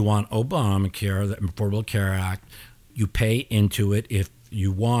 hey, you want Obamacare, the Affordable Care Act, you pay into it if you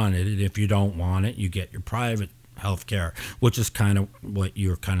want it. If you don't want it, you get your private health care, which is kind of what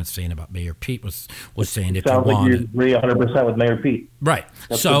you're kind of saying about Mayor Pete was saying. If Sounds you want like you agree 100% with Mayor Pete. Right.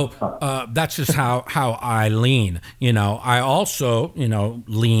 So that's just how I lean. I also,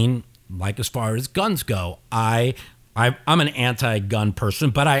 lean like as far as guns go. I'm an anti-gun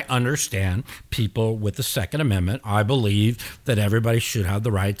person, but I understand people with the Second Amendment. I believe that everybody should have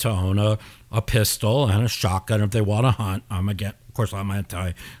the right to own a pistol and a shotgun if they want to hunt. Of course, I'm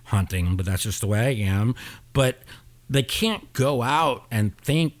anti-hunting, but that's just the way I am. But they can't go out and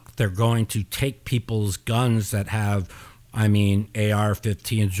think they're going to take people's guns that have,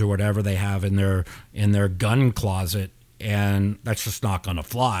 AR-15s or whatever they have in their gun closet, and that's just not going to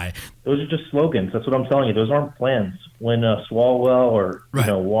fly. Those are just slogans. That's what I'm telling you. Those aren't plans. When Swalwell or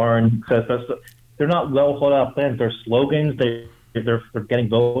Warren says that, they're not well thought out plans. They're slogans. They're getting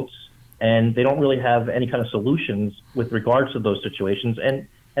votes, and they don't really have any kind of solutions with regards to those situations. And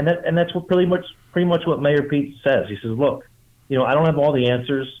that's what pretty much what Mayor Pete says. He says, look, I don't have all the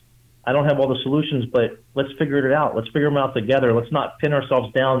answers. I don't have all the solutions, but let's figure it out. Let's figure them out together. Let's not pin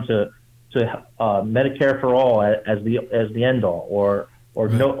ourselves down to Medicare for all as the end all, or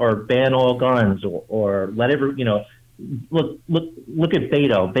ban all guns, or let look at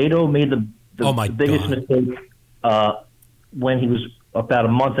Beto. Beto made the biggest mistake when he was about a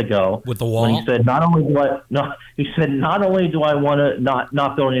month ago with the wall. When he said not only do I want to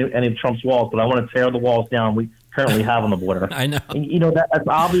not build any of Trump's walls, but I want to tear the walls down we currently have on the border. I know. And, that's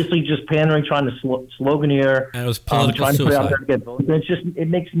obviously just pandering, trying to sloganeer, and it was political trying to put suicide. out there to get votes. It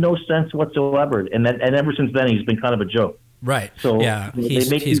makes no sense whatsoever. And ever since then, he's been kind of a joke. Right. So yeah, they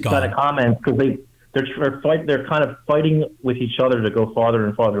make these kind of comments because they're kind of fighting with each other to go farther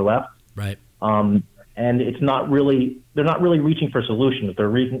and farther left. Right. And they're not really reaching for solutions. They're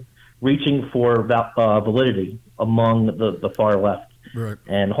reaching for validity among the far left. Right.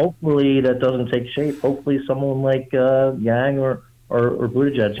 And hopefully that doesn't take shape. Hopefully someone like Yang or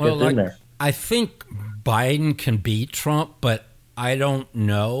Buttigieg gets in there. I think Biden can beat Trump, but I don't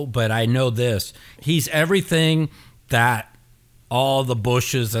know. But I know this. He's everything that all the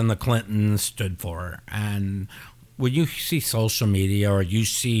Bushes and the Clintons stood for. And when you see social media or you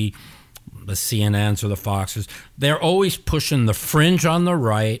see the CNNs or the Foxes, they're always pushing the fringe on the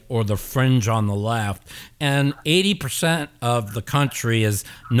right or the fringe on the left. And 80% of the country is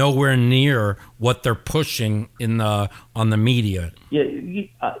nowhere near what they're pushing on the media. Yeah, you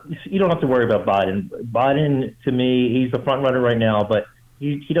don't have to worry about Biden. Biden, to me, he's the front runner right now, but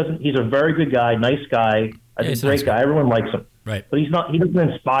he doesn't. He's a very good guy, nice guy, a great guy. Everyone likes him. Right. But he doesn't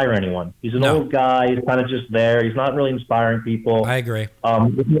inspire anyone. He's an old guy. He's kind of just there. He's not really inspiring people. I agree.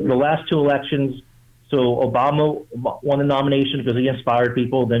 The last two elections, so Obama won the nomination because he inspired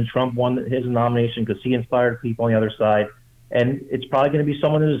people. Then Trump won his nomination because he inspired people on the other side. And it's probably going to be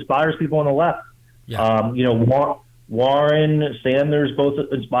someone who inspires people on the left. Yeah. Warren, Sanders both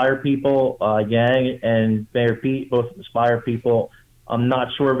inspire people. Yang and Mayor Pete both inspire people. I'm not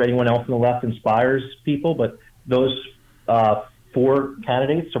sure if anyone else on the left inspires people, but those four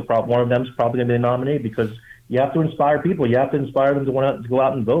candidates one of them is probably going to be nominated because you have to inspire people. You have to inspire them to want to go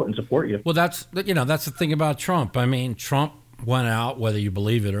out and vote and support you. Well, that's the thing about Trump. I mean, Trump went out, whether you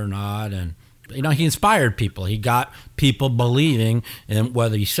believe it or not, and he inspired people. He got people believing in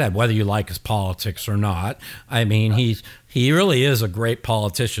whether you like his politics or not. I mean, he really is a great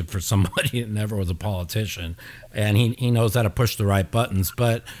politician for somebody that never was a politician, and he knows how to push the right buttons.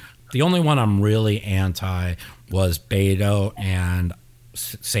 But the only one I'm really anti was Beto and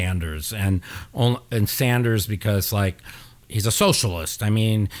Sanders, and Sanders because he's a socialist. I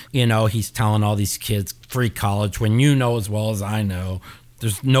mean, he's telling all these kids free college when as well as I know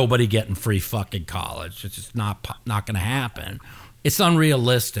there's nobody getting free fucking college. It's just not going to happen. It's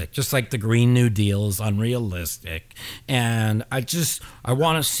unrealistic, just like the Green New Deal is unrealistic. And I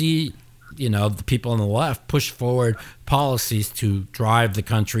want to see the people on the left push forward policies to drive the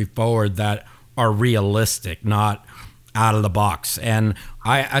country forward that are realistic, not out of the box. And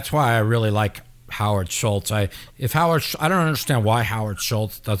that's why I really like Howard Schultz. I don't understand why Howard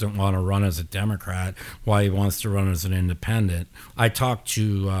Schultz doesn't want to run as a Democrat, why he wants to run as an independent. I talked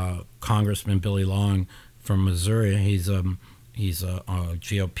to Congressman Billy Long from Missouri. He's a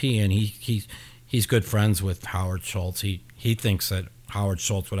GOP, and he's good friends with Howard Schultz. He thinks that Howard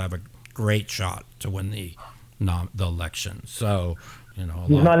Schultz would have a great shot to win the election. So, he's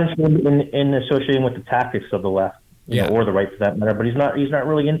not interested in associating with the tactics of the left, or the right for that matter. But he's not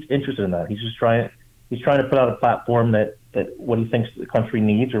really interested in that. He's just trying to put out a platform that what he thinks the country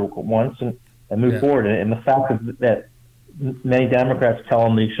needs or wants and move forward. And the fact that many Democrats tell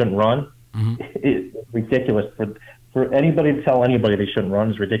him they shouldn't run is ridiculous. For anybody to tell anybody they shouldn't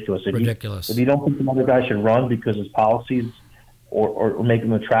run is ridiculous. If you don't think another guy should run because his policies or make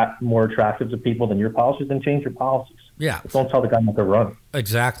them more attractive to people than your policies, then change your policies. Yeah. But don't tell the guy not to run.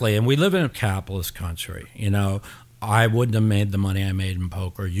 Exactly. And we live in a capitalist country. I wouldn't have made the money I made in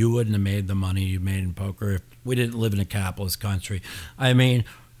poker. You wouldn't have made the money you made in poker if we didn't live in a capitalist country. I mean,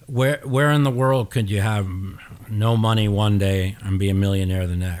 where in the world could you have no money one day and be a millionaire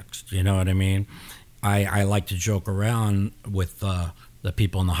the next? You know what I mean? I like to joke around with the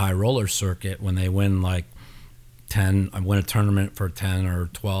people in the high roller circuit when they win like I win a tournament for 10 or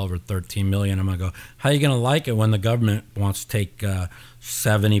 12 or 13 million. I'm going to go, how are you going to like it when the government wants to take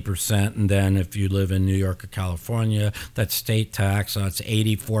 70%? And then if you live in New York or California, that's state tax, so it's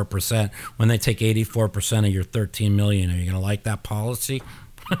 84%. When they take 84% of your 13 million, are you going to like that policy?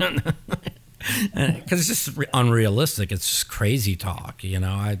 Because it's just unrealistic. It's just crazy talk,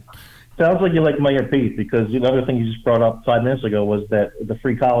 Sounds like you like Mayor Pete, because the other thing you just brought up 5 minutes ago was that the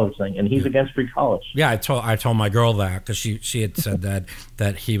free college thing, and he's against free college. Yeah, I told my girl that because she had said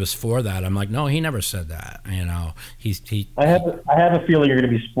that he was for that. I'm like, no, he never said that. I have a feeling you're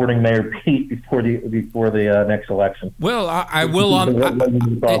going to be supporting Mayor Pete before the next election. Well, I will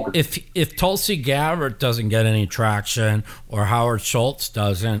if Tulsi Gabbard doesn't get any traction or Howard Schultz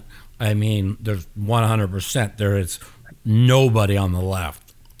doesn't. I mean, there's 100%. There is nobody on the left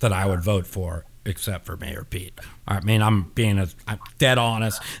that I would vote for except for Mayor Pete. I mean, I'm dead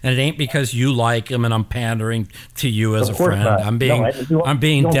honest, and it ain't because you like him and I'm pandering to you as a friend. Not. I'm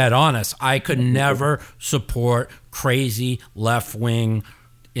being dead honest. I could never support crazy left-wing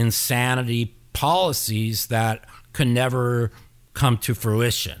insanity policies that could never come to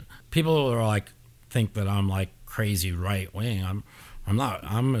fruition. People are like think that I'm like crazy right-wing. I'm not.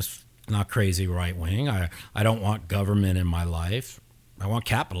 I'm just not crazy right-wing. I don't want government in my life. I want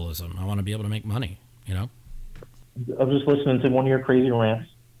capitalism. I want to be able to make money, I was just listening to one of your crazy rants.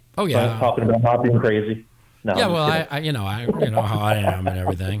 Oh yeah, talking about not being crazy. No, yeah, well, I you know how I am and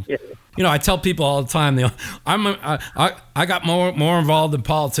everything. Yeah. I tell people all the time, I got more involved in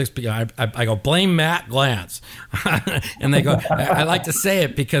politics because I go blame Matt Glantz, and they go. I like to say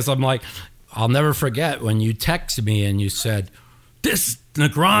it because I'm like, I'll never forget when you texted me and you said, this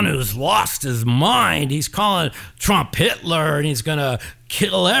Negreanu's lost his mind. He's calling Trump Hitler, and he's going to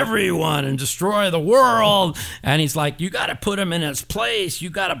kill everyone and destroy the world. And he's like, you got to put him in his place.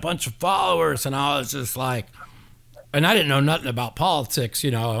 You got a bunch of followers. And I was just like, and I didn't know nothing about politics,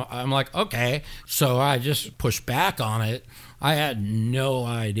 I'm like, okay. So I just pushed back on it. I had no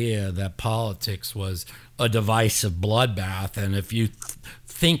idea that politics was a divisive bloodbath. And if you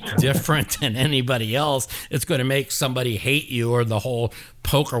think different than anybody else, it's going to make somebody hate you, or the whole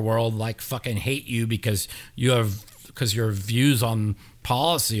poker world like fucking hate you because your views on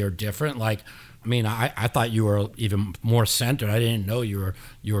policy are different. Like, I mean, I thought you were even more centered. I didn't know you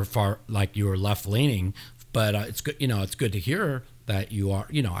were far, like you were left leaning. But it's good, it's good to hear that you are.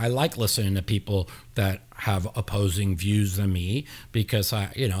 I like listening to people that have opposing views than me, because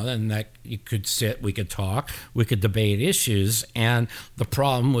then that you could sit, we could talk, we could debate issues. And the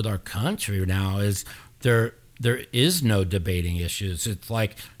problem with our country now is there is no debating issues. It's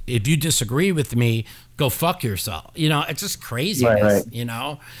like, if you disagree with me, go fuck yourself. It's just craziness.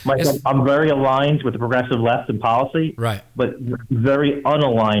 Right. I'm very aligned with the progressive left in policy, right? But very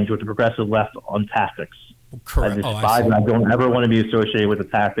unaligned with the progressive left on tactics. Correct. I despise it. I don't ever want to be associated with the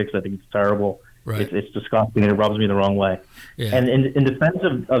tactics. I think it's terrible. Right. It's disgusting, and it rubs me the wrong way. Yeah. And in defense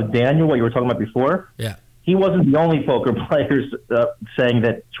of Daniel, what you were talking about before, yeah, he wasn't the only poker players saying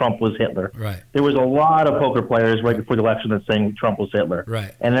that Trump was Hitler. Right. There was a lot of poker players right before the election that saying Trump was Hitler.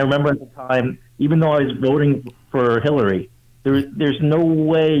 Right. And I remember at the time, even though I was voting for Hillary, there's no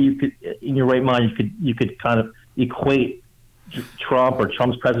way you could, in your right mind, you could kind of equate Trump or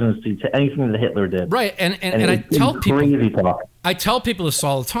Trump's presidency to anything that Hitler did. Right. And I tell people this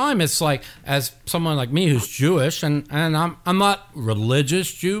all the time. It's like, as someone like me who's Jewish, and I'm not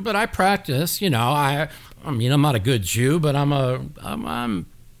religious Jew, but I practice, I'm not a good Jew, but I'm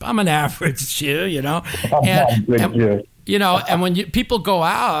I'm an average Jew, you know. I'm not a good Jew. You know, and when people go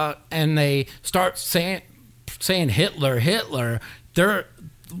out and they start saying Hitler,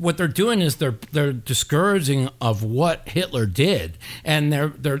 what they're doing is they're discouraging of what Hitler did, and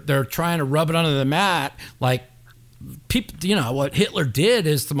they're trying to rub it under the mat. Like, people, you know, what Hitler did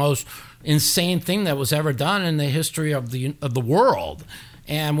is the most insane thing that was ever done in the history of the world.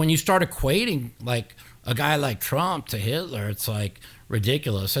 And when you start equating like a guy like Trump to Hitler, it's like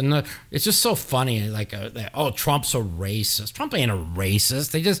ridiculous. And it's just so funny. Like, Trump's a racist. Trump ain't a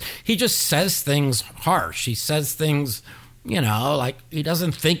racist. He just says things harsh. He says things, you know, like he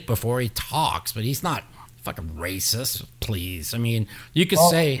doesn't think before he talks. But he's not fucking racist. Please, I mean, you could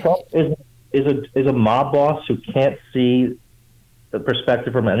say Trump is a mob boss who can't see the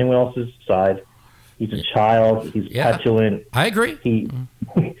perspective from anyone else's side. He's a child. He's petulant. I agree.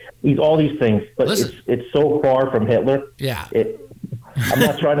 He's all these things, but it's so far from Hitler. Yeah. I'm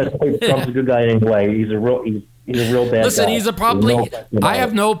not trying to say Trump's a good guy in any way. He's a real bad Listen, guy. he's I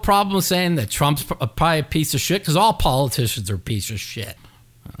have no problem saying that Trump's probably a piece of shit, because all politicians are a piece of shit.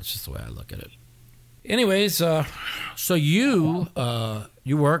 That's just the way I look at it. Anyways, so you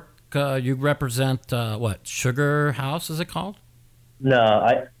work, you represent what, Sugar House, is it called?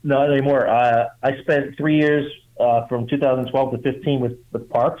 No, not anymore. I spent 3 years from 2012 to 15 with the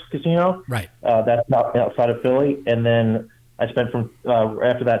Parks Casino. Right. That's not outside of Philly. And then I spent from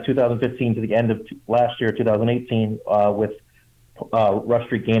after that 2015 to the end of last year, 2018, with Rush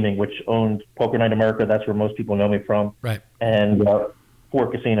Street Gaming, which owned Poker Night America. That's where most people know me from. Right. And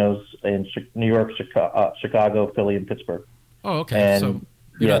 4 casinos in New York, Chicago, Philly, and Pittsburgh. Oh, okay. And, so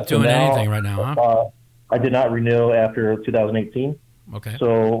you're not doing anything right now, huh? I did not renew after 2018. Okay.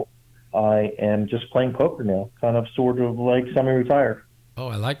 So I am just playing poker now, kind of sort of like semi-retired. Oh,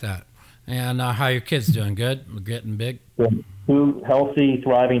 I like that. And how are your kids doing? Good? We're getting big? So 2 healthy,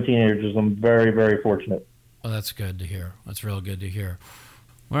 thriving teenagers. I'm very, very fortunate. Oh, that's good to hear. That's real good to hear.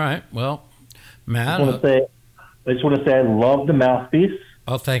 All right. Well, Matt. I just want to say I love the Mouthpiece.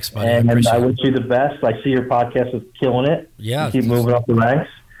 Oh, thanks, buddy. And I I wish you the best. I see your podcast is killing it. Yeah. You keep moving up the ranks.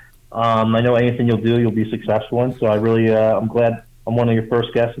 I know anything you'll do, you'll be successful in. So I really, I'm glad I'm one of your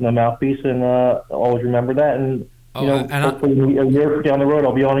first guests in the Mouthpiece, and always remember that. And hopefully a year down the road,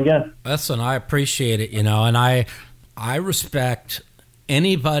 I'll be on again. Listen, I appreciate it, you know, and I respect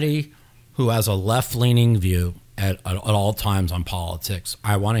anybody who has a left-leaning view at all times on politics.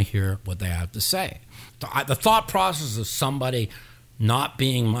 I want to hear what they have to say. The thought process of somebody not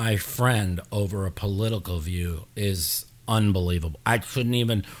being my friend over a political view is unbelievable. I couldn't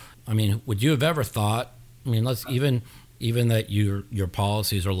even. I mean, would you have ever thought? I mean, let's even that your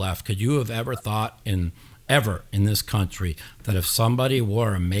policies are left. Could you have ever thought in this country that if somebody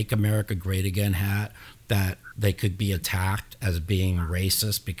wore a "Make America Great Again" hat, that they could be attacked as being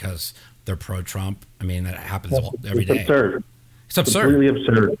racist because they're pro-Trump? I mean, that happens every day. Absurd. It's absurd. Completely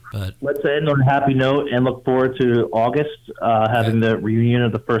absurd. But let's end on a happy note and look forward to August, having the reunion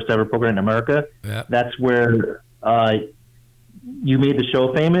of the first ever Poker Night in America. Yeah. That's where you made the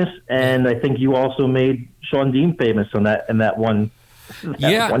show famous, and I think you also made Sean Dean famous on that one.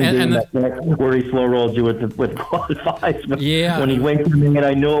 Where he slow rolled you with quad fives. When he winked at me and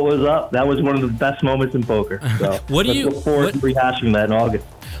I knew it was up, that was one of the best moments in poker. So look forward to rehashing that in August.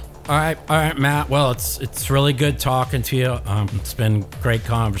 All right, Matt. Well, it's really good talking to you. It's been great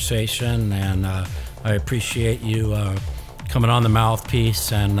conversation, and I appreciate you coming on the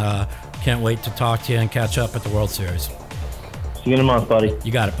Mouthpiece, and can't wait to talk to you and catch up at the World Series. See you in a month, buddy.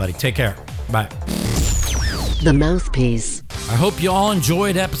 You got it, buddy. Take care. Bye. The Mouthpiece. I hope you all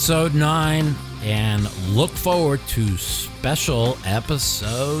enjoyed episode 9 and look forward to special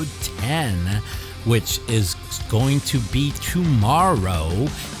episode 10, which is going to be tomorrow,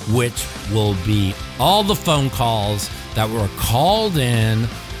 which will be all the phone calls that were called in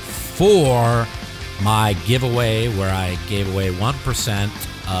for my giveaway, where I gave away 1%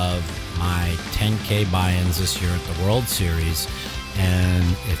 of my 10K buy-ins this year at the World Series. And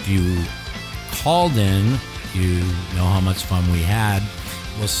if you called in, you know how much fun we had.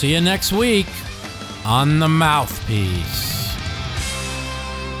 We'll see you next week on The Mouthpiece.